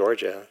in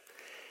Georgia,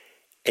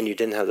 and you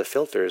didn't have the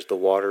filters, the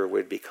water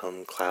would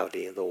become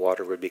cloudy, the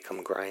water would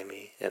become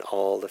grimy, and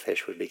all the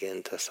fish would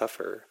begin to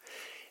suffer.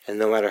 And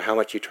no matter how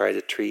much you try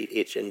to treat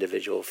each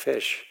individual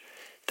fish,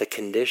 the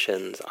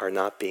conditions are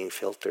not being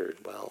filtered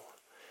well.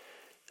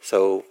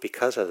 So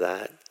because of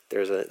that,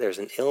 there's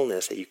an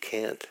illness that you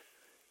can't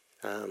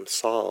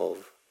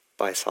solve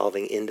by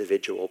solving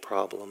individual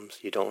problems.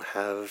 You don't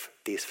have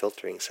these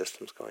filtering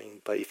systems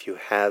going. But if you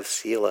have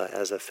Sila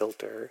as a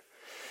filter,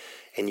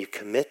 and you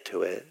commit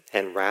to it,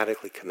 and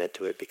radically commit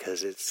to it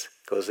because it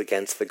goes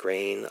against the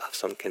grain of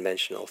some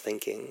conventional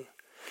thinking,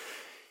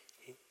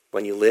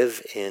 when you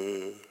live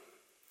in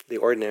the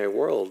ordinary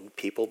world,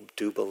 people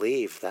do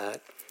believe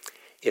that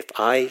if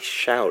I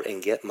shout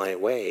and get my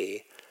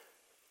way,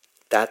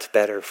 that's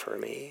better for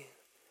me.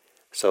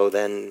 So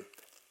then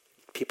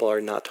people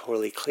are not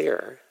totally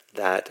clear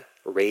that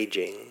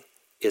raging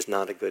is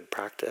not a good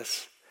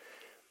practice.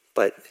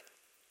 But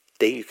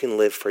you can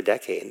live for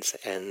decades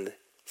and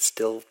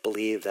still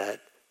believe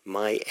that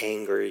my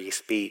angry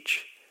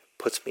speech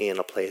puts me in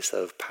a place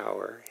of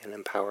power and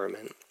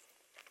empowerment.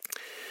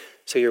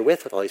 So you're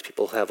with all these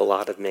people who have a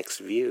lot of mixed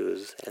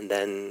views, and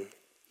then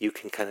you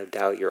can kind of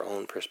doubt your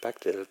own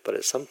perspective, but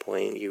at some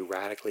point you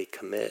radically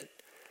commit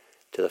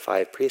to the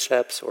 5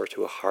 precepts or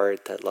to a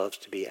heart that loves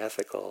to be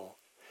ethical.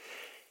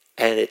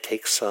 And it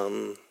takes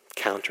some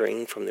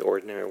countering from the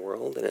ordinary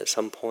world, and at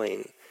some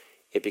point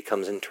it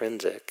becomes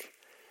intrinsic.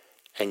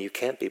 And you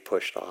can't be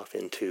pushed off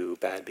into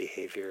bad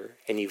behavior.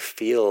 And you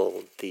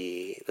feel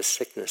the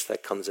sickness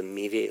that comes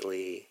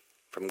immediately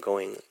from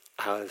going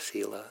out of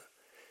Sila,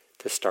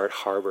 to start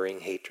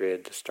harboring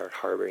hatred, to start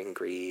harboring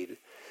greed.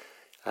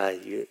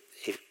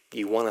 If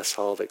you want to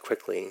solve it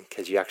quickly,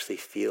 because you actually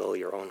feel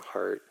your own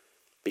heart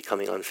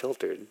becoming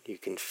unfiltered. You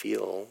can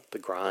feel the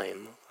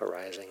grime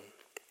arising.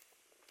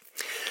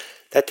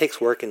 That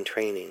takes work and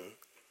training,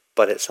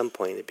 but at some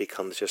point it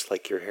becomes just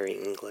like you're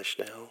hearing English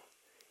now.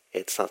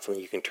 It's not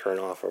something you can turn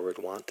off or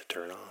would want to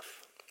turn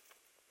off.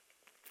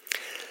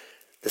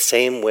 The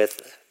same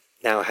with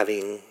now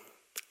having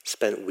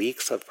spent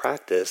weeks of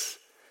practice,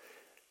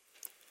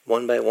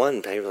 one by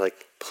one, they were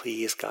like,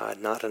 please, God,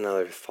 not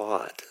another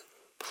thought.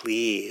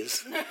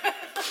 Please,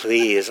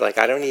 please. Like,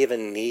 I don't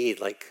even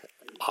need,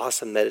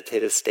 awesome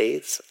meditative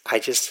states. I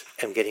just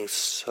am getting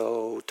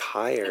so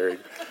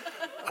tired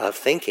of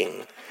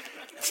thinking.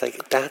 It's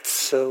like, that's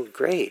so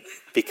great,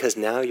 because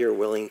now you're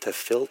willing to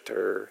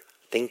filter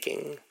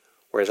thinking.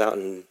 Whereas out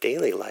in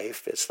daily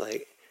life, it's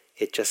like,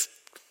 it just,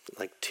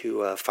 like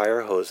 2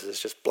 fire hoses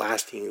just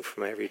blasting you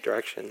from every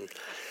direction.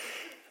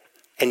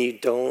 And you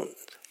don't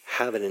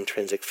have an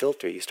intrinsic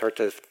filter. You start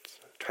to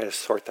try to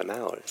sort them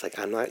out. It's like,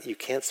 you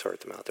can't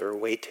sort them out. There are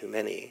way too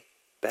many.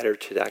 Better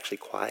to actually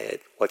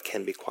quiet what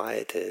can be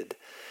quieted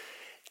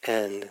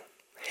and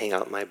hang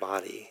out my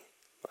body.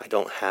 I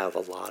don't have a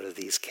lot of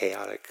these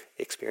chaotic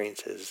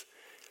experiences.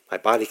 My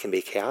body can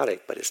be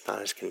chaotic, but it's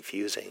not as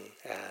confusing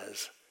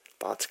as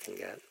thoughts can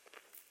get.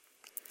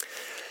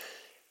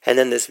 And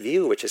then this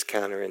view, which is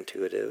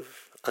counterintuitive,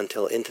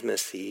 until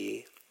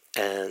intimacy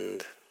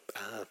and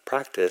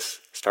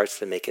practice starts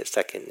to make it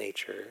second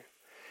nature.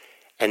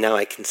 And now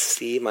I can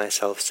see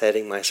myself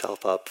setting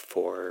myself up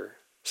for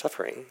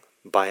suffering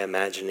by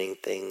imagining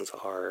things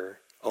are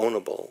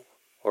ownable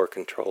or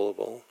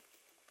controllable.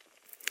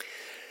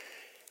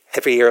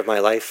 Every year of my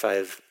life,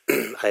 I've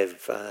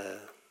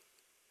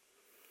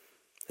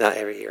not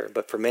every year,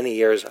 but for many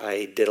years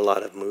I did a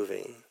lot of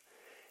moving.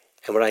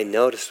 And what I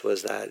noticed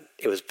was that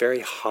it was very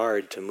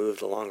hard to move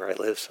the longer I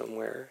lived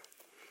somewhere.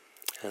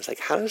 And I was like,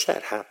 how does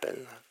that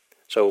happen?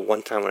 So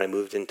one time when I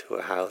moved into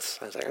a house,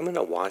 I was like, I'm going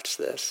to watch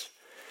this.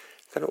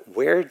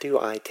 Where do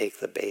I take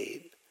the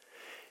bait?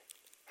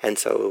 And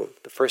so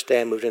the first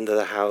day I moved into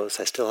the house,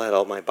 I still had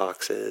all my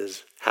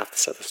boxes. Half the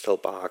stuff was still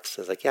boxed.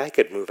 I was like, yeah, I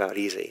could move out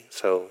easy.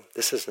 So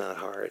this is not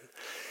hard.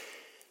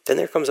 Then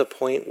there comes a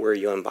point where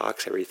you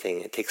unbox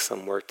everything. It takes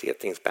some work to get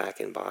things back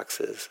in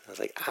boxes. I was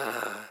like,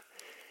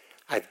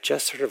 I've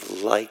just sort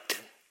of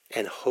liked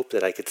and hoped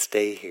that I could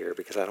stay here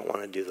because I don't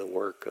want to do the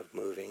work of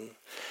moving.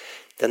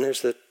 Then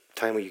there's the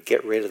time where you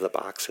get rid of the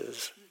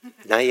boxes.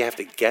 Now you have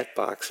to get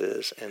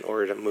boxes in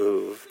order to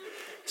move.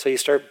 So you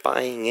start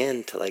buying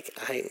into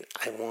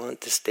I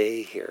want to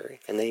stay here.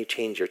 And then you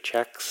change your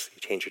checks, you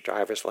change your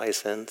driver's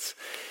license,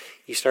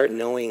 you start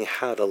knowing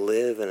how to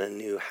live in a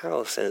new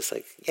house, and it's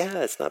like, yeah,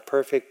 it's not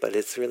perfect, but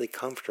it's really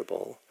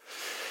comfortable.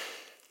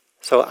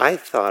 So I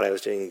thought I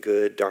was doing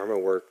good Dharma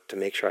work to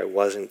make sure I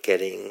wasn't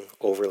getting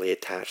overly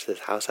attached to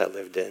this house I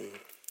lived in.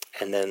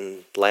 And then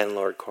the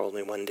landlord called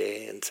me one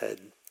day and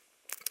said,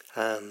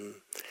 I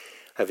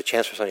have a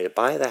chance for somebody to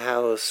buy the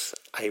house.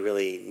 I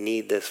really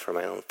need this for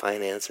my own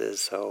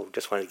finances, so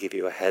just wanted to give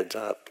you a heads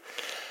up.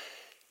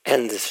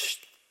 And this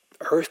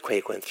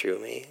earthquake went through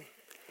me.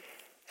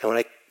 And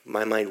what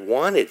my mind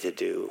wanted to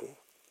do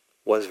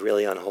was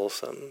really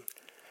unwholesome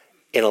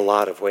in a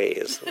lot of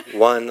ways.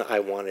 One, I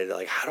wanted,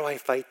 like, how do I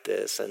fight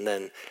this? And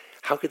then,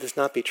 how could this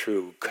not be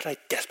true? Could I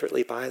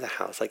desperately buy the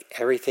house? Like,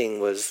 everything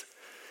was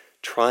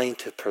trying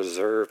to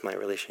preserve my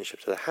relationship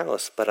to the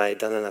house, but I had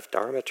done enough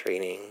Dharma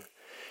training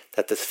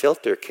that this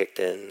filter kicked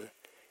in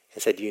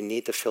and said, you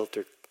need to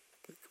filter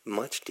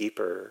much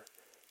deeper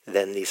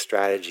than these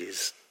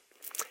strategies.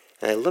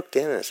 And I looked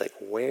in and I was like,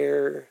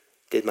 where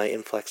did my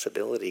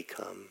inflexibility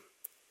come?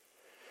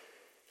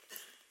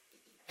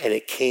 And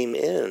it came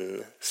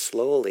in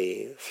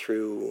slowly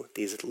through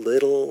these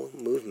little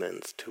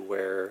movements to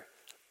where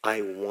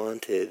I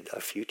wanted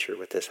a future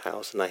with this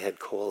house, and I had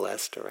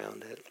coalesced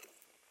around it.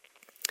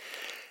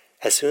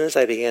 As soon as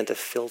I began to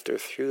filter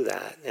through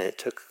that, and it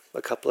took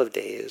a couple of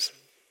days,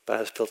 but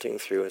I was filtering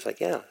through, it's like,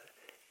 yeah,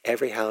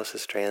 every house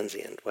is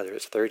transient, whether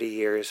it's 30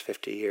 years,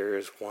 50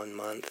 years, 1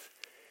 month.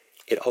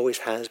 It always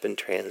has been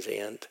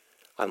transient.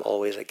 I'm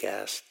always a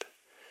guest.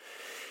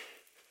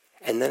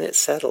 And then it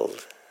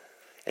settled.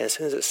 And as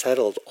soon as it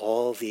settled,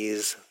 all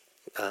these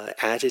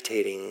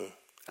agitating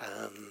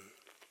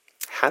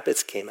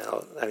habits came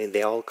out. I mean,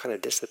 they all kind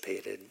of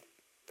dissipated.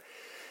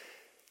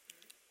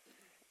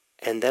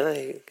 And then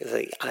I was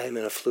like, I'm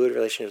in a fluid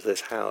relationship with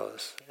this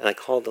house. And I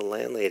called the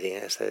landlady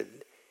and I said,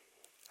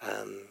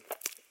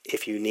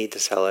 if you need to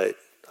sell it,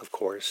 of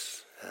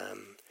course.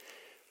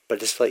 But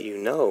just to let you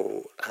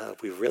know,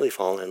 we've really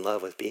fallen in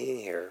love with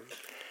being here.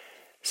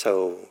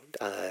 So,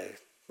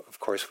 of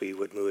course, we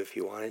would move if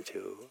you wanted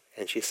to.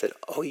 And she said,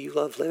 oh, you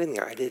love living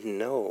there. I didn't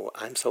know.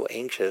 I'm so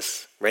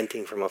anxious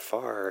renting from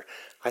afar.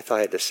 I thought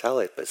I had to sell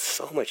it, but it's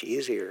so much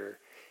easier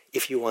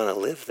if you want to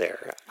live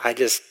there. I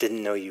just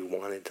didn't know you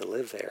wanted to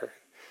live there.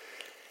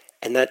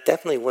 And that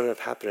definitely wouldn't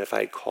have happened if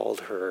I had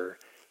called her,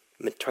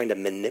 trying to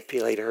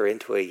manipulate her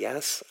into a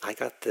yes. I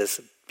got this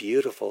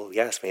beautiful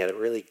yes. We had a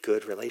really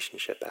good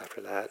relationship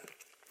after that.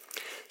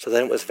 So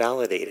then it was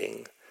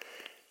validating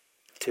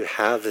to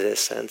have this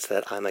sense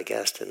that I'm a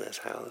guest in this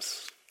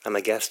house. I'm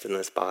a guest in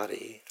this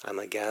body. I'm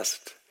a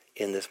guest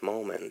in this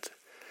moment.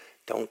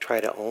 Don't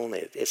try to own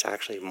it. It's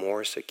actually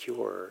more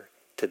secure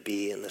to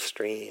be in the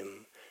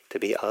stream, to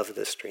be of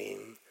the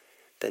stream,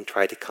 than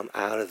try to come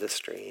out of the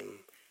stream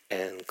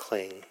and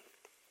cling.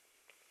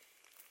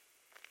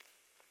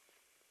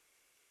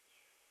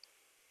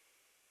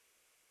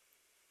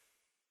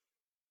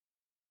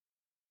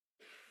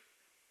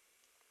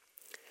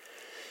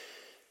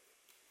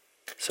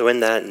 So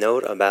in that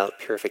note about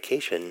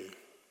purification,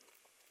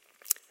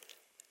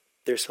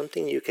 there's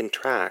something you can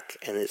track,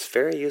 and it's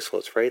very useful.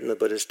 It's right in the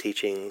Buddha's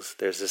teachings.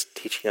 There's this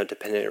teaching of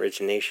dependent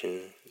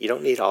origination. You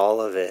don't need all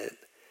of it.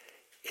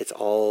 It's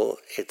all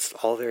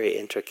very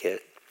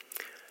intricate.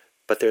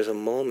 But there's a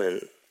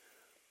moment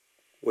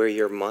where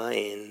your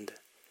mind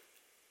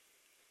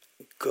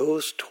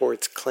goes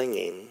towards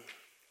clinging,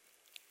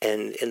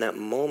 and in that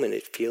moment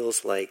it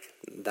feels like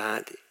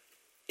that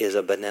is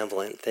a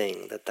benevolent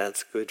thing,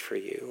 that's good for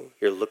you.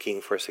 You're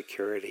looking for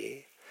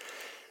security.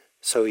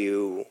 So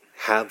you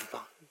have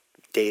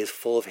days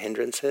full of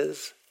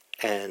hindrances,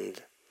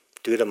 and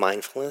due to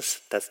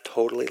mindfulness, that's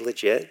totally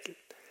legit.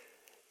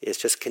 It's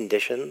just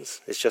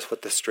conditions. It's just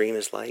what the stream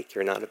is like.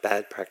 You're not a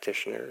bad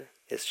practitioner.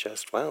 It's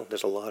just, wow,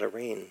 there's a lot of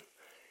rain.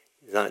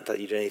 Not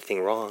that you did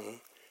anything wrong.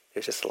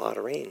 There's just a lot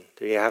of rain.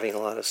 You're having a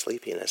lot of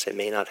sleepiness. It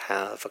may not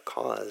have a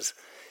cause.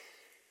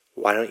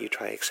 Why don't you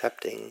try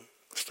accepting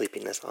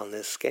sleepiness on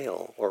this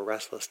scale, or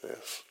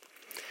restlessness?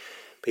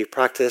 But you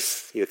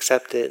practice, you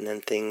accept it, and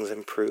then things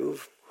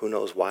improve. Who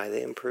knows why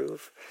they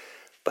improve?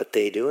 But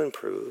they do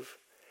improve.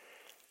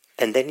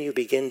 And then you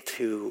begin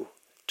to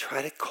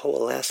try to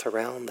coalesce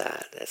around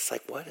that. It's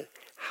like,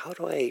 how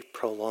do I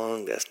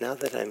prolong this? Now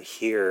that I'm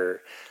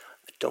here,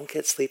 don't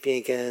get sleepy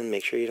again,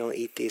 make sure you don't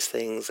eat these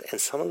things.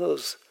 And some of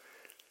those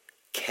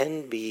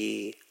can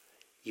be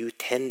you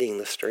tending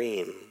the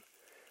stream,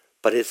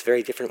 but it's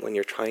very different when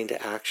you're trying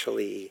to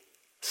actually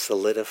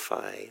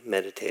solidify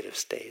meditative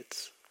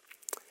states.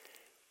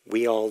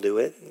 We all do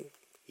it.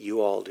 You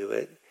all do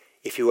it.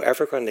 If you were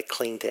ever going to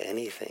cling to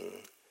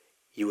anything,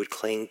 you would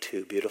cling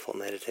to beautiful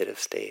meditative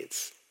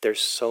states. They're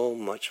so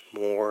much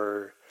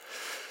more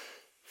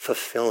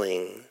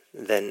fulfilling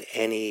than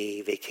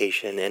any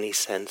vacation, any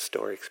sense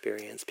store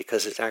experience,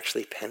 because it's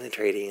actually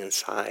penetrating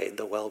inside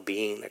the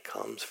well-being that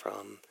comes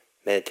from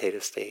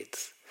meditative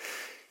states.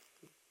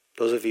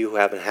 Those of you who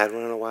haven't had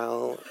one in a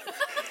while,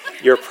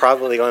 you're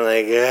probably going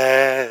like,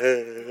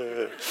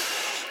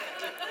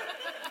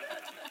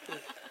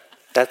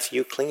 That's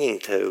you clinging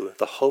to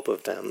the hope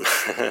of them.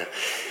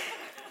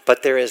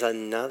 But there is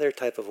another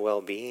type of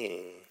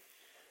well-being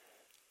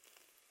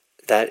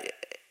that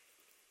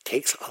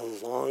takes a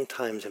long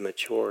time to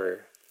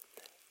mature.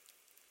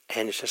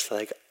 And it's just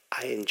like,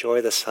 I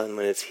enjoy the sun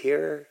when it's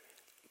here,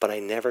 but I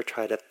never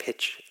try to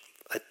pitch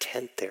a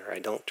tent there. I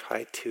don't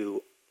try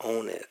to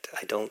own it.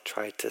 I don't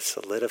try to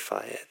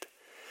solidify it.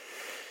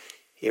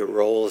 It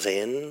rolls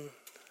in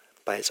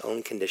by its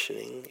own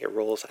conditioning. It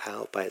rolls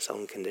out by its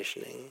own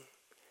conditioning.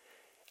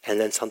 And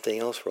then something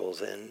else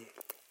rolls in.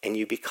 And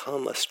you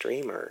become a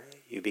streamer.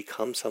 You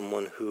become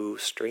someone who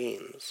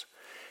streams.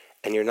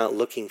 And you're not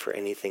looking for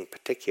anything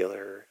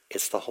particular.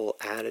 It's the whole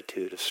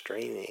attitude of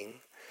streaming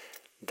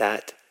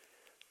that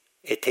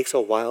it takes a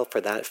while for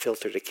that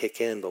filter to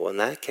kick in, but when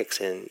that kicks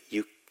in,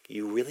 you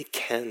really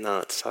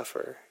cannot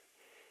suffer.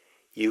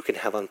 You can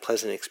have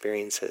unpleasant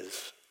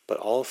experiences, but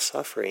all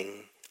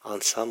suffering on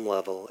some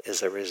level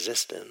is a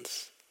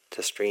resistance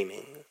to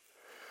streaming.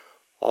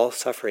 All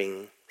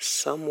suffering,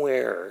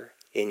 somewhere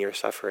in your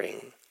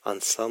suffering, on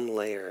some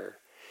layer,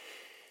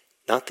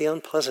 not the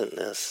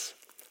unpleasantness,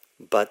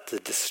 but the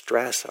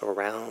distress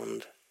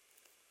around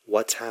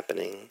what's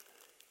happening,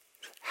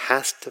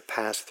 has to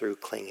pass through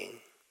clinging.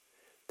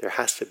 There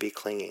has to be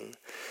clinging.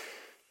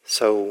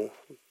 So,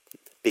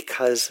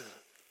 because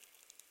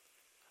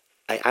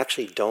I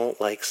actually don't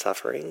like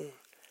suffering,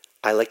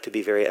 I like to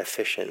be very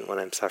efficient when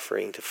I'm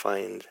suffering to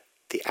find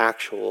the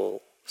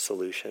actual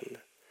solution.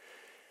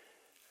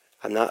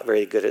 I'm not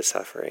very good at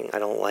suffering. I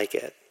don't like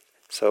it.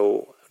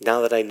 So now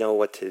that I know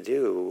what to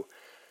do,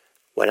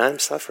 when I'm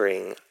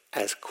suffering,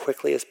 as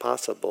quickly as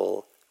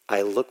possible,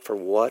 I look for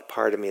what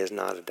part of me is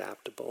not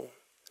adaptable.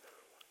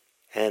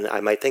 And I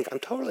might think I'm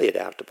totally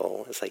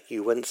adaptable. It's like,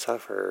 you wouldn't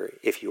suffer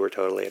if you were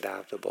totally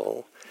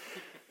adaptable.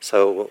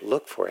 So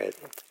look for it.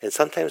 And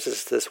sometimes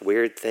it's this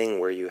weird thing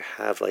where you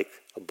have like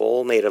a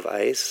bowl made of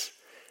ice,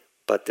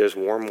 but there's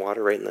warm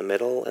water right in the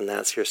middle, and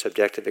that's your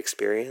subjective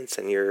experience,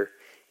 and you're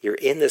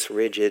in this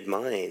rigid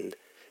mind,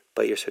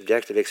 but your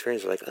subjective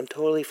experience is like, I'm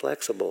totally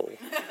flexible.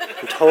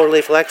 I'm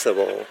totally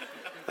flexible.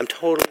 I'm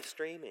totally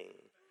streaming.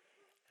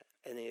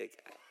 And then you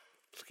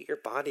look at your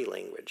body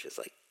language. It's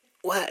like,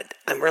 what?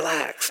 I'm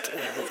relaxed.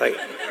 And it's like,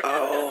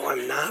 oh,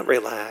 I'm not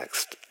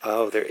relaxed.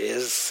 Oh, there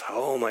is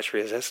so much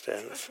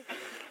resistance.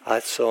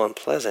 It's so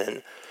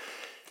unpleasant.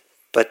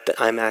 But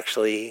I'm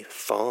actually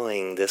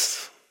thawing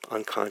this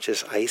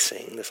unconscious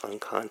icing, this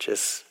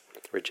unconscious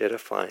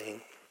rigidifying.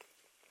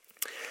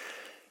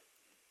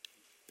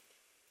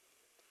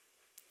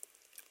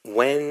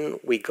 When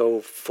we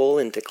go full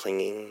into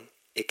clinging,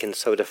 it can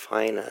so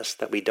define us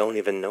that we don't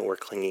even know we're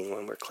clinging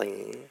when we're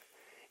clinging.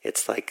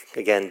 It's like,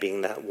 again,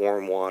 being that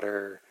warm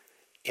water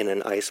in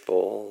an ice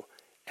bowl,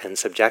 and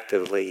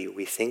subjectively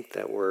we think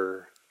that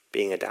we're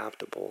being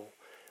adaptable,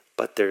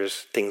 but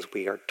there's things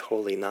we are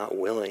totally not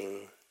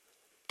willing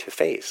to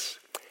face.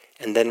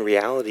 And then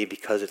reality,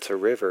 because it's a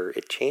river,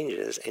 it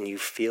changes, and you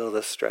feel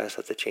the stress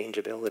of the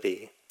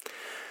changeability.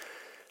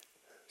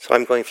 So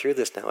I'm going through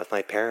this now with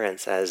my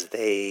parents as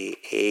they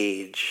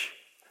age.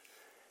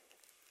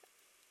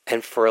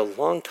 And for a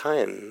long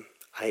time,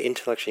 I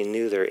intellectually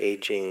knew their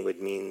aging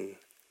would mean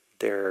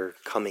their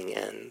coming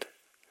end.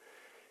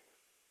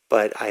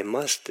 But I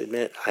must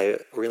admit, I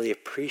really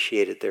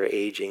appreciated their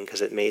aging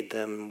because it made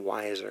them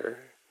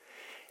wiser.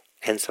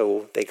 And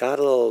so they got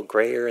a little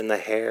grayer in the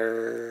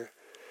hair,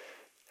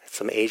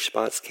 some age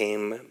spots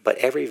came, but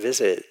every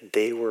visit,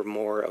 they were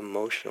more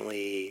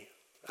emotionally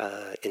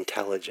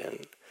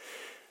intelligent.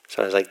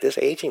 So I was like, this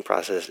aging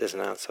process is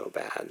not so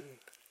bad.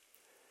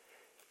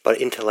 But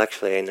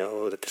intellectually, I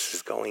know that this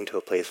is going to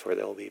a place where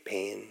there will be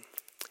pain.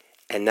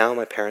 And now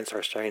my parents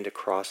are starting to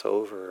cross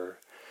over.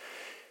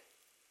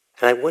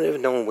 And I wouldn't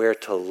have known where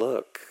to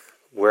look,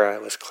 where I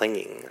was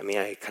clinging. I mean,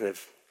 I kind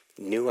of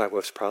knew I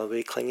was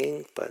probably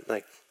clinging, but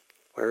like,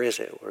 where is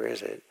it? Where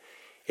is it?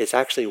 It's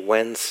actually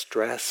when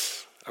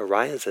stress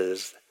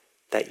arises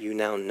that you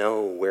now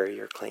know where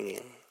you're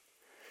clinging.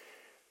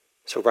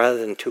 So rather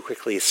than too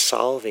quickly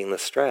solving the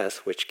stress,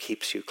 which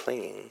keeps you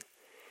clinging,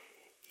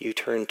 you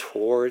turn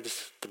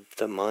towards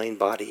the mind,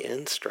 body,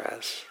 and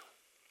stress.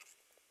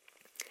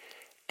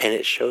 And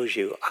it shows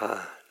you,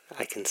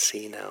 I can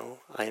see now,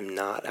 I am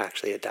not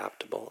actually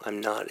adaptable. I'm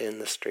not in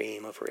the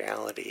stream of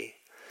reality.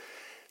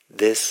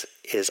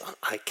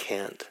 I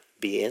can't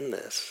be in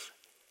this.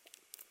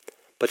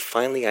 But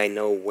finally I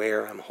know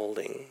where I'm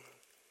holding.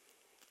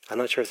 I'm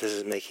not sure if this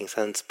is making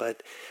sense,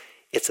 but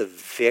it's a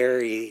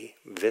very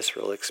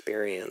visceral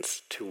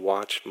experience to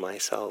watch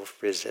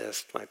myself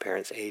resist my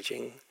parents'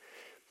 aging.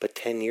 But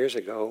 10 years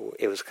ago,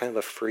 it was kind of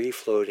a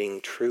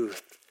free-floating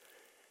truth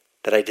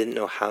that I didn't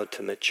know how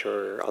to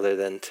mature other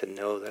than to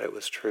know that it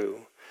was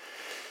true.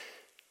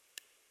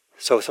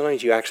 So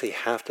sometimes you actually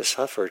have to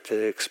suffer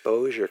to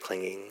expose your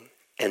clinging,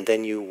 and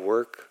then you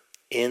work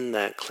in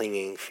that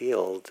clinging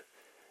field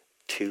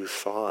to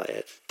thaw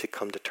it, to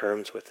come to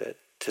terms with it,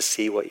 to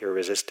see what you're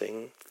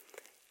resisting.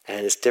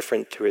 And it's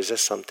different to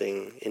resist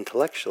something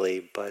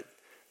intellectually, but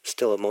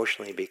still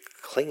emotionally be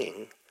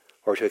clinging,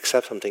 or to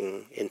accept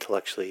something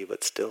intellectually,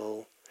 but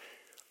still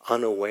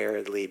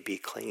unawarely be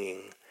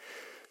clinging.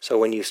 So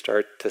when you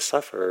start to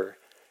suffer,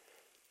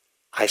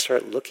 I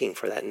start looking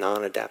for that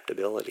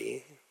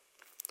non-adaptability,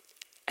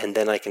 and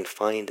then I can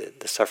find it.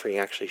 The suffering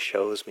actually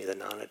shows me the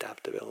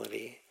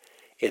non-adaptability.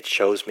 It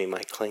shows me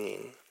my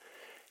clinging.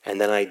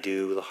 And then I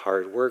do the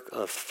hard work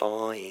of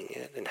thawing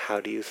it. And how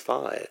do you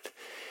thaw it?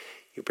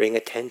 You bring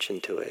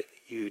attention to it.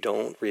 You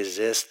don't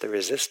resist the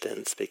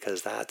resistance,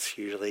 because that's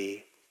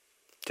usually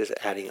just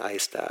adding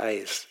ice to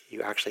ice.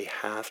 You actually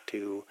have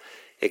to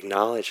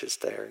acknowledge it's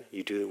there.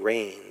 You do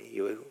rain.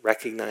 You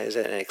recognize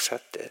it and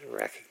accept it.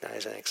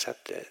 Recognize and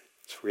accept it.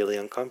 It's really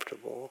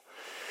uncomfortable.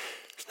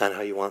 It's not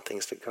how you want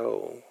things to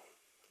go.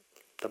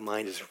 The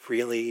mind is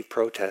really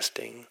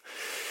protesting.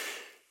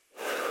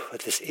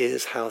 But this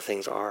is how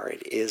things are.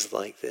 It is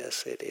like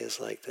this. It is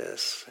like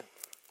this.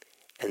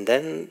 And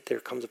then there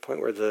comes a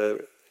point where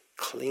the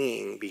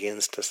clinging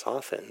begins to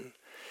soften.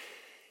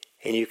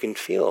 And you can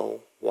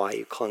feel why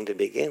you clung to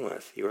begin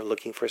with. You were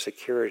looking for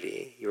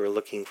security. You were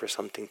looking for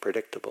something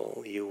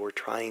predictable. You were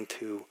trying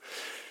to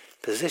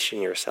position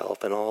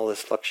yourself in all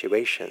this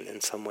fluctuation in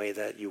some way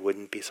that you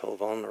wouldn't be so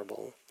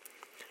vulnerable.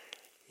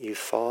 You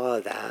thaw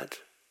that.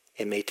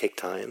 It may take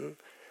time.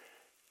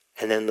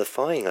 And then the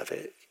thawing of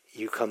it,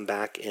 you come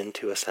back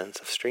into a sense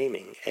of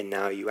streaming. And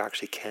now you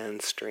actually can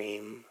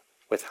stream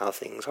with how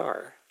things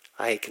are.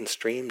 I can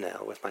stream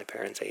now with my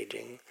parents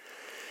aging,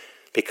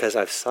 because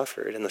I've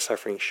suffered, and the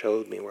suffering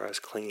showed me where I was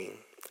clinging.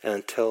 And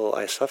until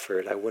I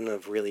suffered, I wouldn't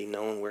have really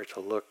known where to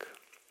look.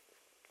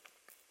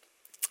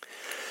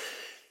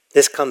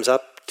 This comes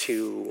up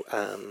to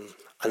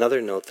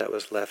another note that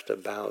was left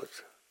about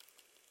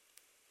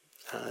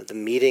the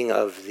meeting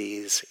of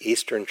these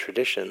Eastern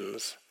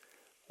traditions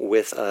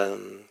with a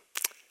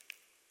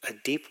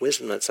deep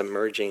wisdom that's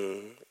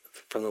emerging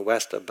from the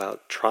West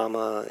about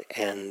trauma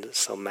and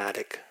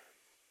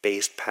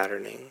somatic-based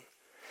patterning.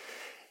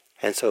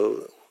 And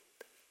so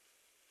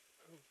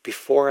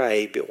before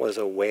I was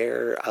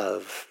aware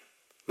of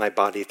my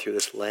body through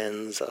this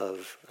lens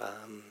of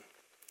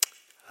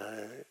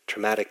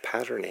traumatic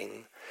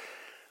patterning,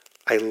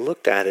 I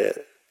looked at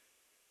it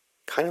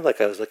kind of like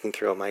I was looking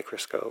through a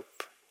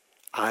microscope.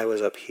 I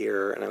was up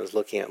here and I was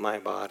looking at my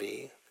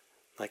body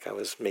like I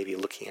was maybe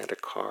looking at a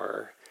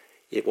car.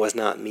 It was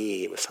not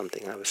me, it was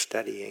something I was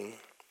studying.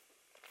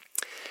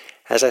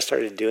 As I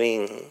started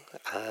doing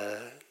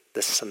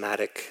this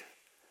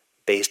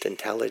somatic-based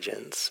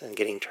intelligence and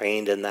getting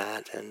trained in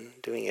that and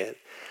doing it,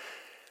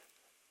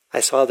 I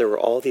saw there were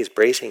all these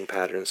bracing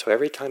patterns. So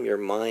every time your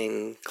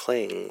mind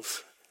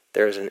clings,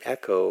 there's an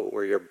echo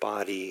where your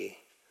body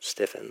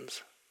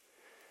stiffens.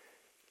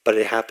 But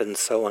it happens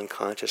so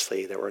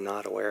unconsciously that we're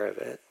not aware of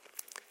it.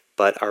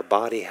 But our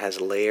body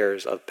has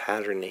layers of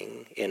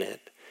patterning in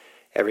it.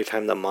 Every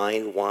time the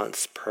mind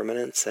wants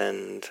permanence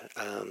and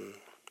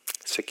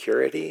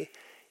security,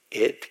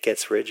 it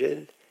gets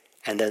rigid,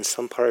 and then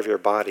some part of your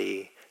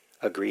body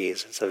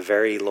agrees. It's a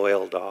very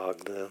loyal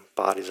dog. The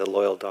body's a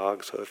loyal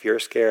dog, so if you're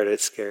scared,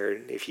 it's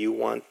scared. If you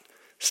want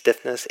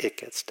stiffness, it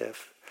gets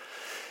stiff.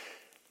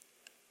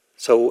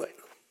 So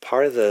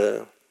part of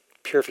the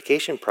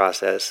purification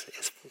process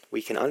is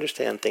we can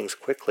understand things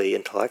quickly,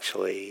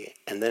 intellectually,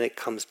 and then it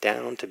comes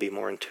down to be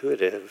more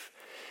intuitive.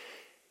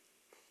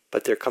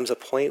 But there comes a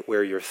point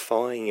where you're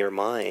thawing your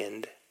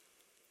mind,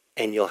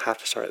 and you'll have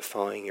to start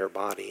thawing your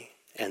body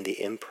and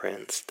the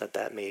imprints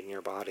that made in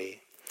your body.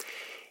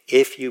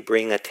 If you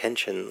bring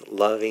attention,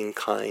 loving,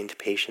 kind,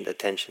 patient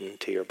attention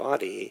to your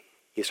body,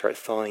 you start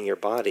thawing your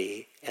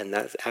body, and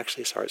that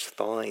actually starts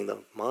thawing the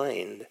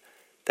mind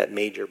that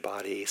made your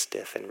body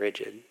stiff and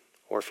rigid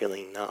or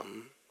feeling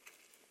numb.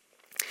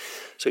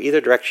 So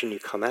either direction you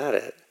come at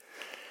it,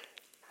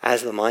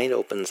 as the mind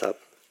opens up,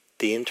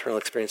 the internal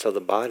experience of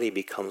the body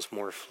becomes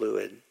more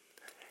fluid.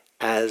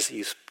 As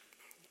you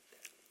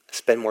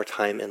spend more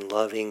time in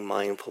loving,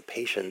 mindful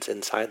patience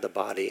inside the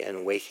body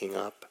and waking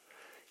up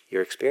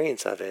your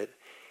experience of it,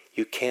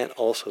 you can't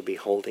also be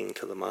holding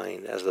to the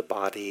mind. As the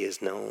body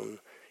is known,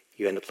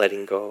 you end up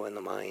letting go in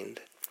the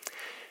mind.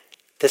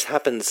 This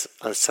happens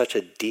on such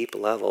a deep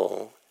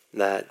level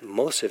that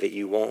most of it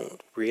you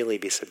won't really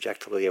be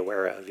subjectively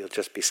aware of. You'll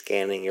just be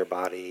scanning your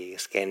body,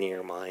 scanning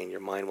your mind. Your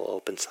mind will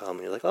open some,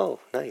 and you're like, oh,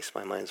 nice,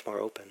 my mind's more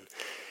open.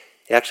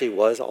 It actually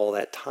was all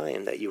that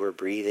time that you were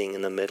breathing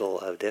in the middle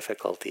of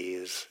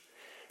difficulties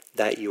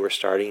that you were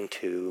starting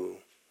to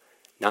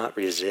not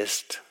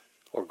resist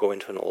or go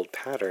into an old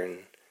pattern,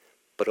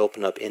 but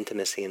open up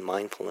intimacy and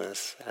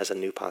mindfulness as a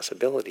new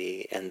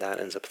possibility, and that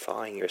ends up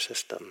thawing your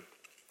system.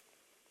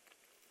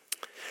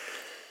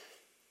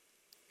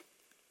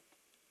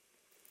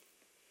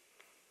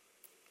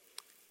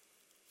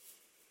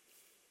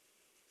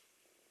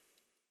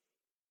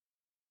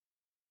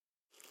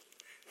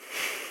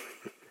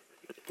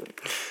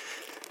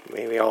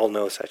 May we all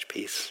know such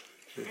peace.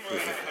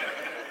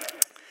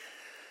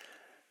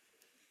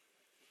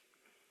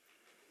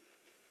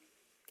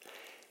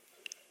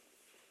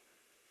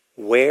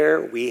 Where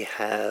we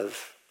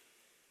have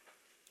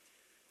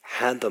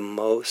had the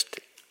most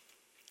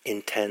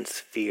intense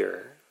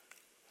fear,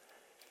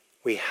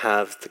 we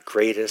have the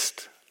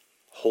greatest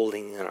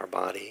holding in our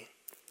body.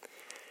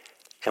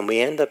 And we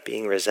end up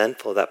being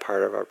resentful of that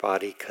part of our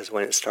body because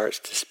when it starts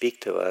to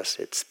speak to us,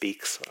 it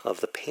speaks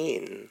of the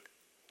pain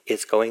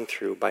it's going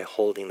through by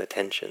holding the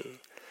tension.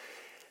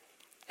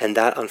 And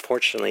that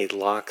unfortunately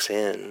locks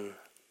in,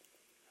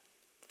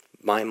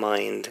 my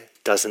mind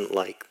doesn't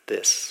like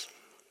this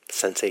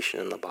sensation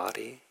in the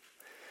body,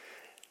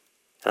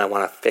 and I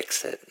want to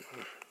fix it.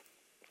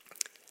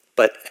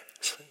 But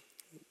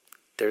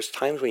there's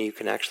times when you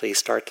can actually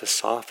start to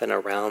soften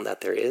around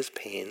that there is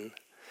pain.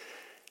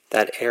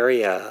 That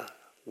area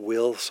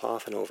will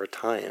soften over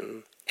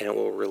time, and it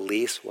will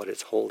release what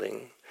it's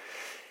holding.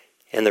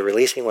 And the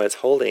releasing what it's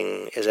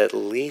holding is at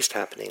least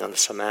happening on the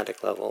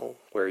somatic level,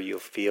 where you'll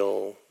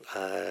feel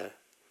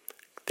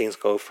things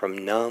go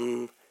from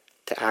numb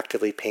to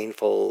actively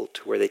painful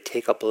to where they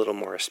take up a little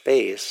more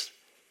space,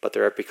 but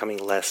they're becoming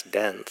less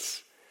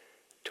dense,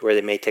 to where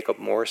they may take up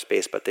more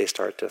space, but they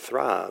start to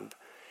throb.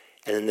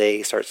 And then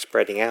they start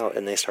spreading out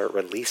and they start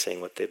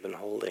releasing what they've been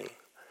holding.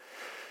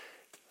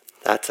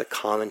 That's a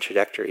common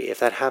trajectory. If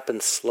that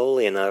happens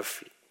slowly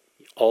enough,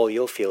 all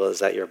you'll feel is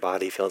that your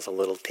body feels a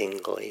little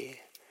tingly.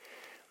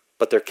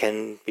 But there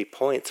can be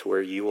points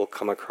where you will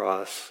come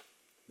across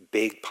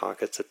big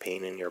pockets of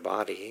pain in your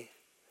body.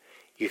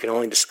 You can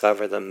only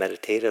discover them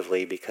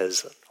meditatively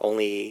because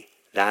only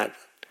that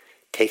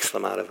takes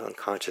them out of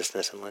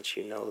unconsciousness and lets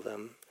you know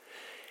them.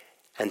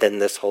 And then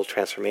this whole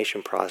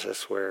transformation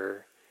process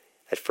where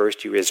at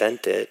first you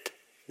resent it,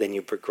 then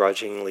you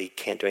begrudgingly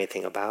can't do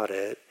anything about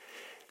it,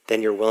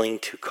 then you're willing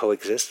to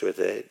coexist with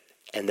it,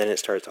 and then it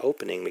starts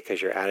opening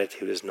because your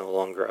attitude is no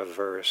longer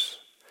averse.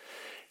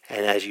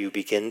 And as you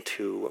begin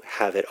to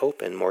have it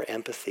open, more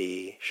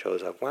empathy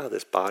shows up. Wow,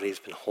 this body's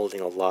been holding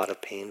a lot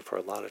of pain for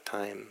a lot of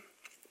time.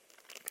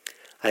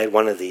 I had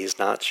one of these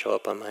not show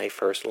up on my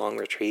first long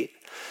retreat.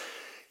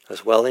 I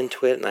was well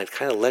into it, and I'd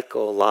kind of let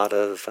go a lot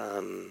of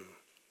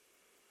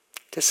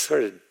just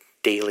sort of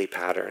daily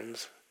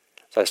patterns.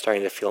 So I was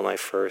starting to feel my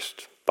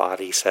first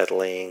body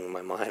settling,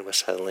 my mind was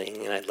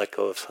settling, and I'd let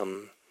go of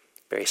some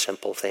very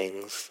simple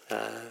things,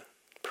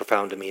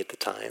 profound to me at the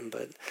time.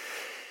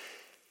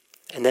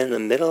 And then in the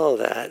middle of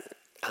that,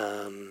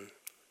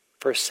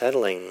 first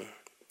settling,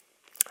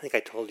 I think I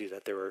told you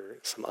that there were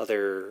some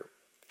other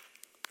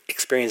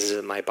experiences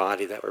in my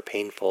body that were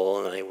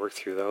painful, and I worked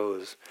through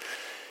those.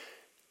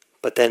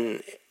 But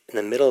then in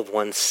the middle of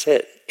one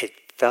sit, it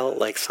felt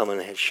like someone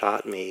had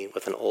shot me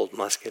with an old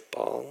musket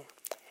ball.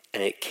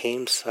 And it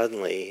came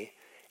suddenly,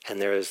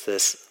 and there was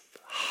this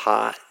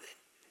hot,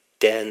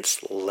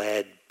 dense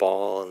lead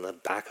ball in the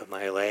back of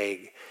my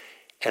leg.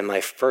 And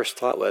my first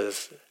thought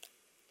was,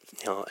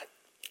 ow.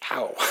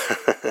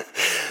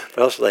 But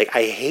I was like,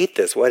 I hate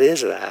this. What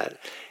is that?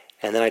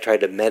 And then I tried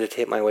to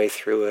meditate my way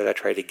through it. I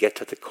tried to get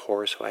to the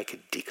core so I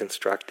could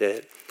deconstruct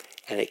it.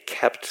 And it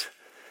kept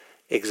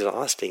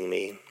exhausting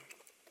me.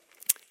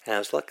 And I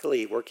was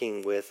luckily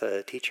working with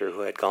a teacher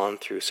who had gone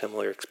through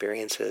similar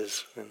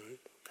experiences. And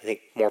I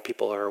think more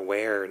people are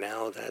aware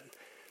now that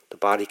the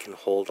body can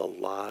hold a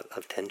lot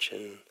of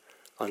tension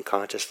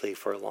unconsciously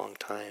for a long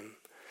time.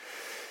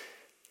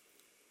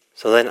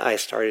 So then I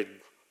started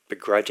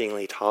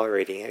begrudgingly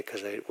tolerating it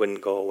because it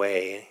wouldn't go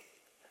away.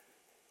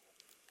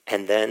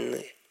 And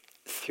then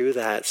through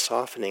that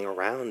softening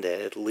around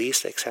it, at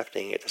least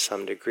accepting it to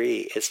some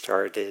degree, it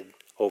started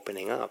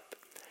opening up.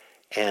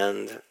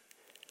 And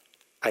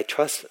I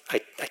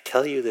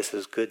tell you this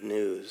is good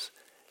news,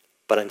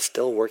 but I'm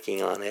still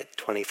working on it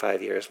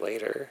 25 years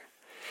later.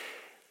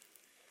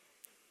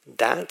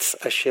 That's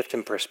a shift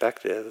in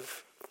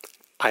perspective.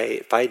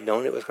 If I'd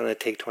known it was going to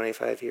take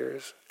 25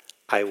 years,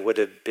 I would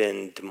have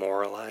been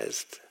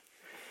demoralized.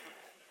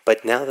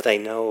 But now that I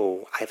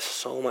know, I have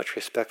so much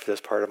respect for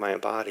this part of my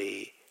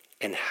body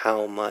and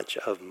how much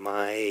of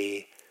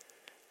my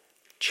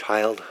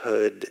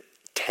childhood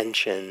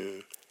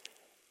tension,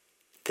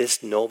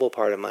 this noble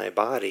part of my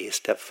body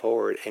stepped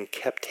forward and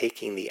kept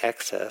taking the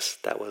excess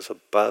that was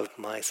above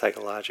my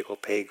psychological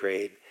pay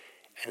grade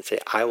and say,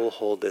 I will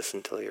hold this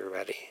until you're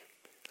ready.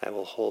 I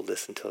will hold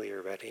this until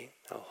you're ready.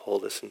 I'll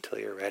hold this until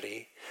you're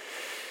ready.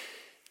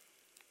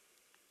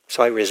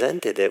 So I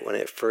resented it when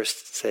it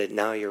first said,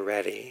 now you're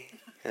ready.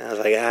 And I was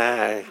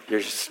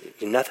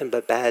like, you're nothing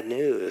but bad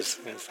news.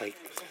 And it's like,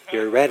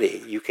 you're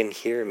ready. You can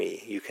hear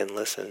me. You can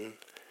listen.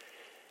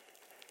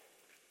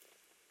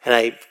 And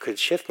I could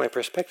shift my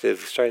perspective,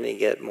 starting to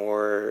get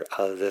more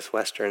of this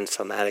Western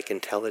somatic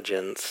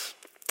intelligence,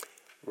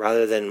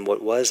 rather than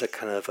what was a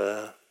kind of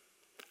a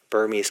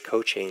Burmese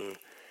coaching,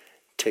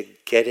 to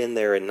get in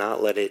there and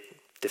not let it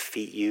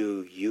defeat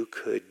you. You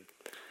could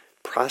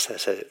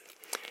process it.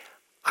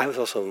 I was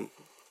also,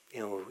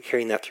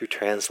 hearing that through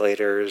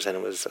translators, and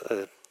it was,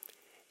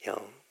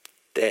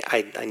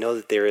 I know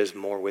that there is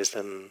more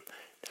wisdom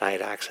than I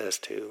had access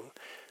to,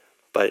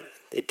 but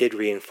it did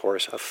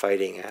reinforce a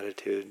fighting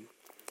attitude.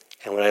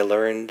 And what I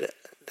learned,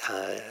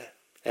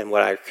 and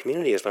what our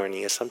community is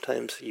learning, is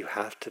sometimes you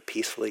have to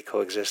peacefully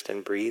coexist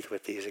and breathe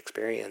with these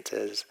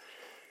experiences.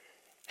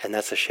 And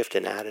that's a shift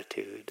in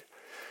attitude.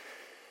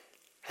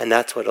 And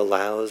that's what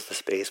allows the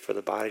space for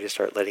the body to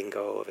start letting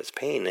go of its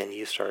pain. And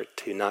you start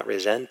to not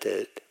resent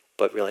it,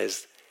 but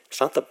realize It's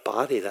not the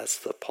body that's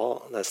the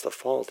fault.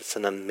 It's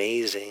an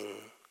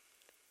amazing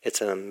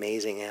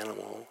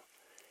animal.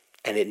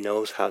 And it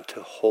knows how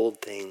to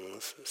hold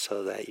things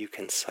so that you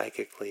can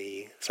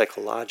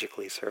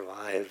psychologically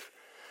survive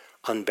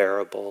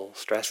unbearable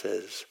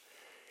stresses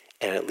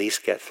and at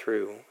least get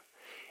through.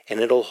 And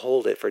it'll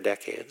hold it for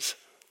decades.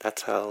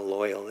 That's how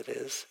loyal it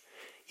is.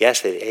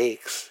 Yes, it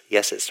aches.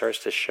 Yes, it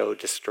starts to show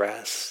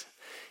distress.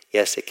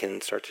 Yes, it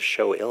can start to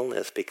show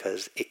illness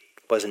because it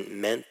wasn't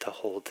meant to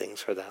hold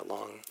things for that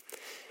long.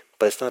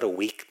 But it's not a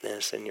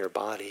weakness in your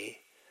body.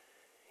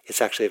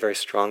 It's actually a very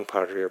strong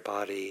part of your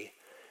body,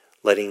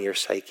 letting your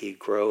psyche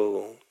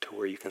grow to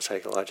where you can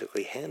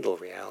psychologically handle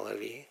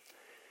reality.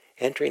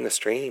 Entering the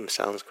stream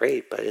sounds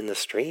great, but in the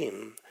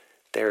stream,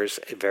 there's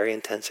very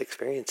intense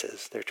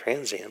experiences. They're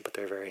transient, but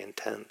they're very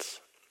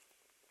intense.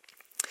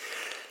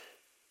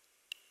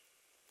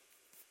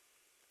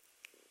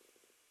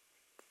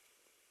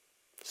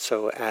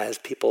 So as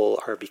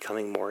people are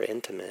becoming more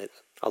intimate,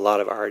 a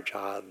lot of our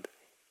job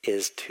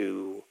is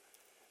to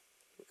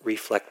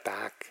reflect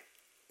back.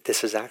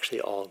 This is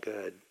actually all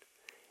good.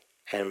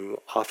 And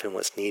often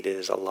what's needed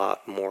is a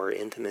lot more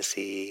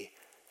intimacy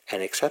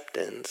and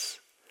acceptance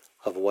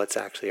of what's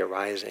actually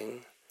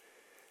arising.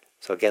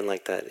 So again,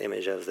 like that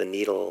image of the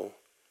needle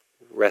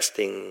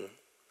resting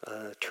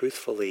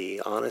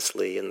truthfully,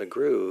 honestly in the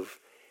groove,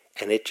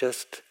 and it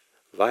just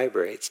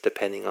vibrates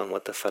depending on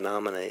what the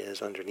phenomena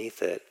is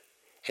underneath it.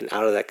 And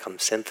out of that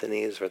comes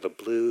symphonies or the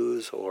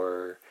blues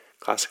or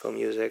classical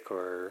music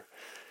or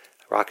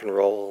rock and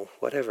roll,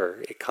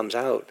 whatever. It comes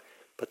out,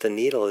 but the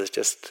needle is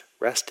just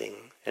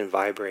resting and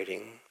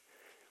vibrating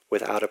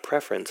without a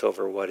preference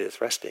over what it's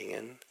resting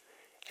in.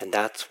 And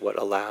that's what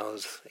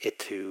allows it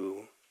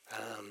to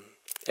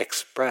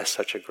express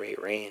such a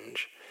great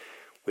range.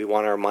 We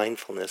want our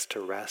mindfulness to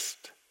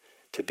rest,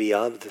 to be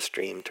of the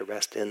stream, to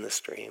rest in the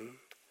stream.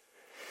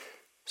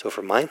 So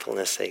for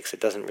mindfulness sakes, it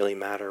doesn't really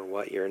matter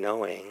what you're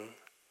knowing.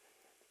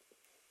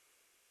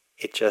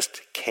 It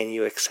just, can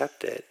you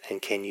accept it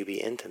and can you be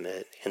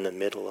intimate in the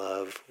middle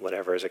of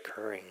whatever is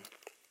occurring?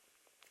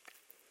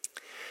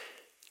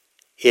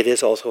 It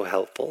is also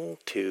helpful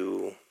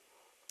to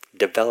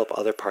develop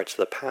other parts of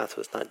the path. So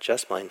it's not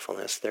just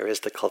mindfulness. There is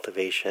the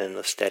cultivation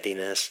of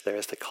steadiness. There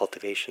is the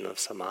cultivation of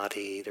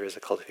samadhi. There is the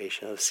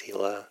cultivation of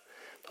sila.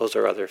 Those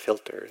are other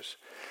filters.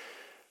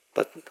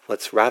 But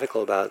what's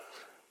radical about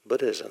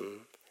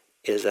Buddhism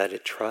is that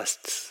it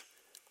trusts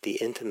the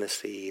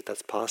intimacy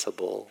that's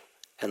possible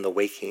and the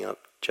waking up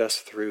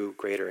just through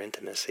greater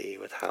intimacy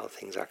with how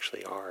things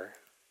actually are.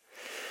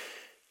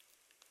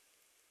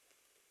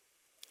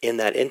 In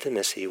that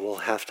intimacy, we'll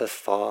have to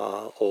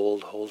thaw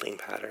old holding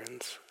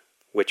patterns,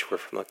 which were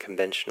from a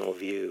conventional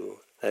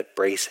view, that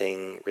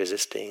bracing,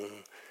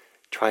 resisting,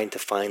 trying to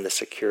find the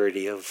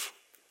security of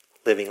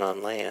living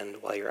on land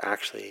while you're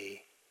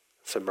actually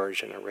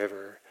submerged in a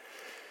river.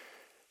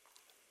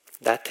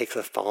 That takes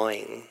a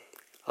thawing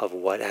of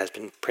what has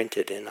been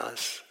printed in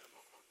us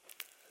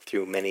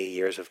through many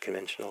years of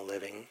conventional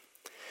living.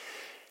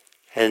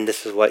 And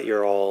this is what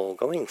you're all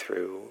going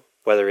through,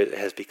 whether it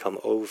has become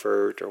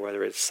overt or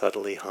whether it's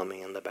subtly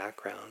humming in the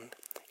background.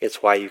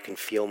 It's why you can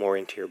feel more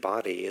into your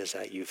body, is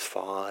that you've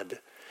thawed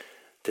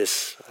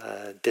this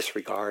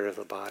disregard of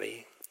the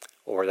body,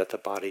 or that the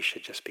body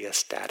should just be a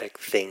static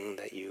thing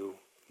that you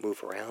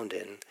move around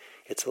in.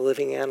 It's a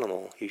living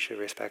animal. You should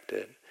respect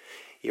it.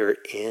 You're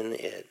in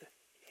it.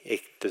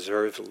 It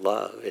deserves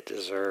love. It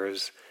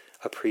deserves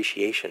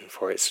appreciation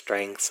for its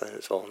strengths and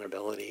its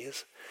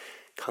vulnerabilities.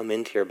 Come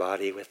into your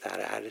body with that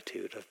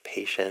attitude of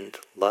patient,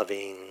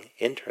 loving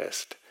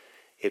interest.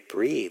 It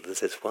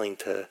breathes. It's willing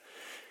to,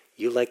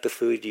 you like the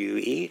food you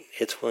eat,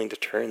 it's willing to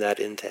turn that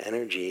into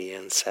energy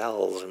and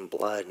cells and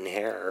blood and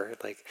hair.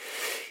 Like,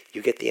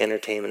 you get the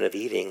entertainment of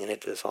eating and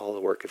it does all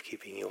the work of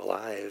keeping you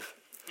alive.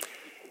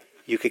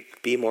 You could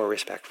be more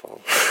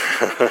respectful.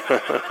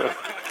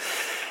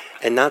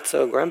 And not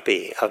so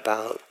grumpy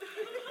about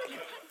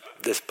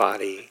this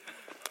body.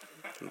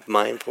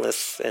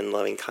 Mindfulness and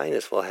loving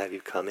kindness will have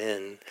you come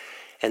in.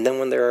 And then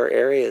when there are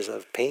areas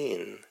of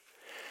pain,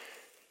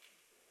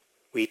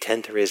 we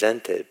tend to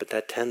resent it, but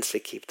that tends to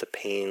keep the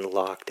pain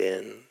locked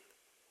in.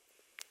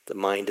 The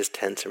mind is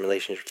tense in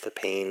relationship to the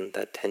pain.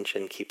 That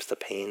tension keeps the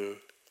pain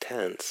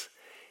tense.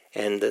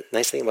 And the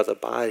nice thing about the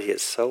body,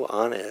 it's so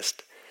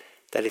honest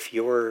that if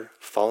you're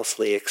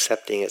falsely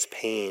accepting its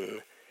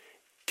pain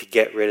to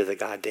get rid of the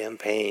goddamn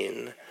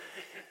pain,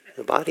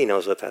 the body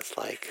knows what that's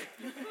like.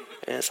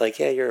 And it's like,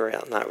 yeah, you're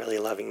not really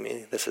loving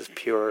me. This is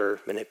pure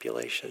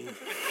manipulation.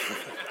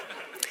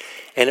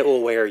 And it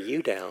will wear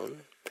you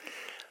down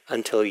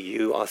until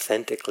you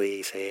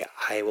authentically say,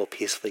 I will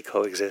peacefully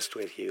coexist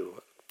with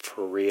you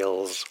for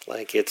reals.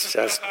 Like, it's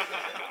just,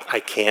 I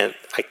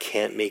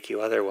can't make you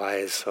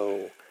otherwise,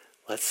 so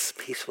let's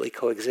peacefully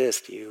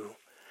coexist. You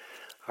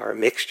are a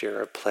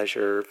mixture of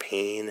pleasure,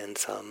 pain, and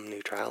some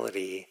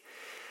neutrality.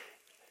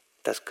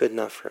 That's good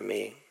enough for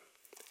me.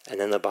 And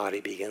then the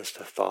body begins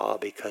to thaw,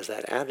 because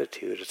that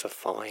attitude is a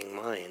thawing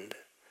mind.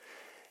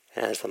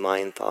 And as the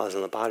mind thaws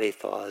and the body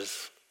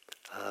thaws,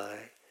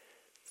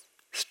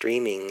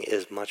 streaming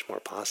is much more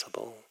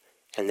possible.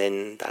 And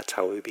then that's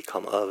how we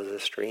become of the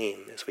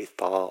stream, is we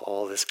thaw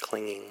all this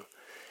clinging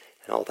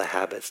and all the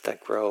habits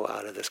that grow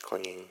out of this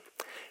clinging.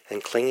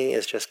 And clinging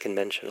is just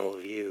conventional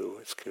view,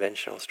 it's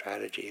conventional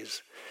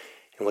strategies.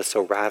 And what's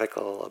so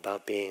radical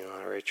about being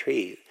on a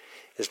retreat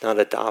is not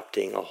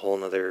adopting a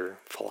whole other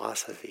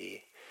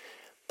philosophy,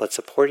 but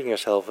supporting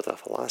yourself with a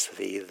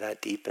philosophy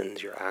that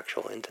deepens your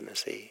actual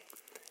intimacy,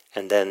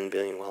 and then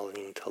being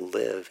willing to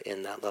live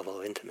in that level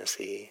of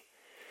intimacy.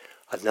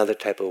 Another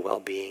type of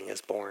well-being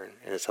is born,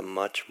 and it's a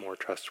much more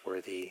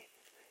trustworthy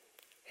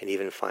and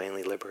even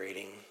finally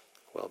liberating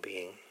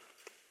well-being.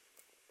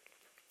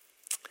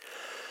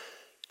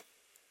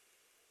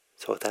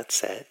 So with that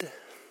said,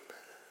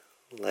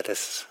 let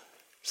us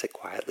sit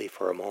quietly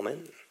for a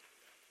moment.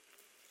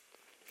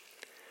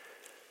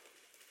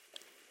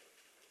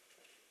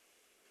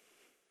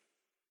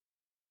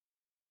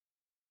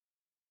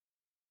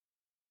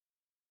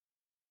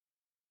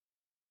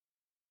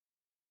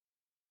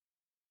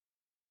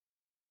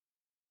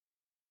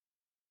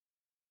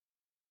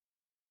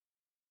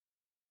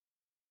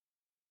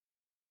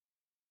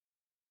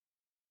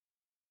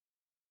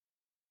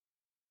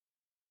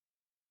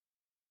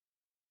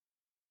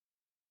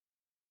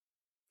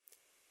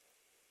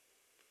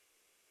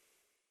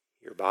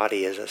 Your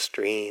body is a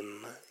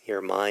stream,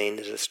 your mind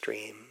is a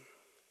stream,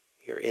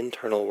 your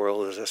internal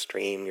world is a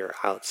stream, your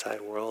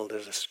outside world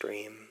is a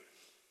stream.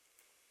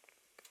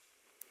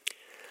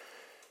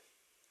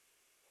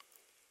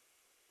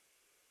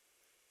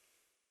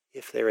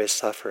 If there is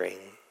suffering,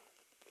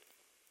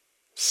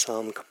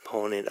 some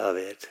component of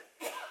it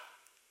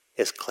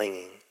is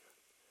clinging,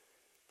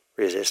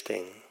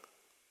 resisting,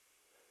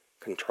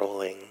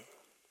 controlling.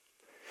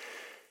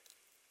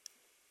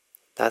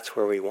 That's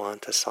where we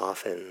want to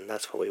soften,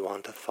 that's what we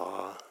want to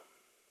thaw.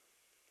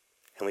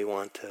 And we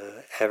want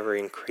to ever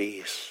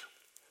increase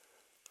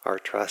our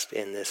trust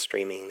in this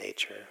streaming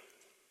nature.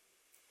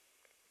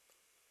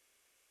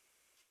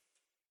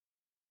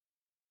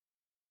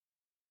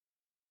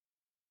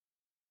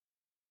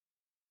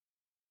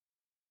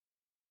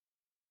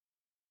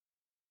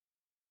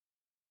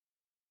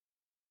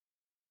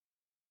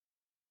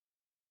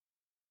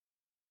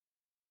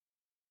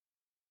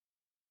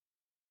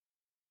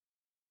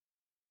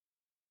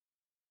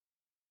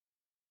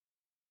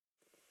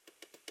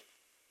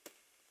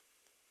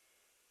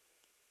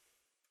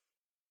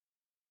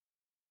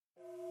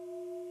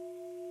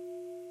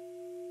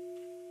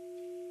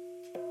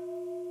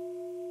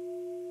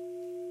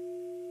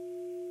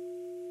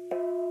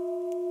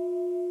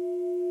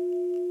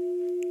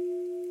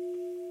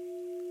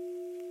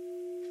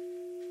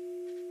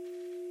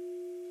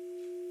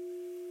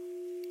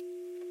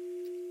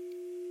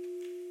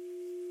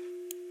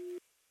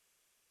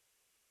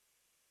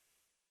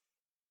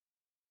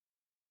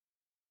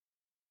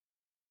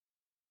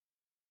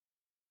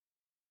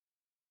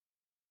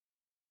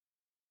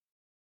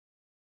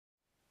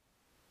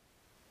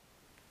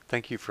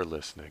 Thank you for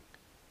listening.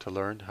 To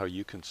learn how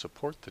you can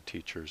support the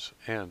teachers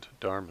and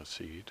Dharma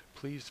Seed,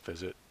 please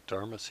visit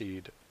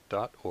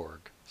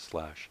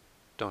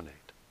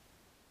dharmaseed.org/donate.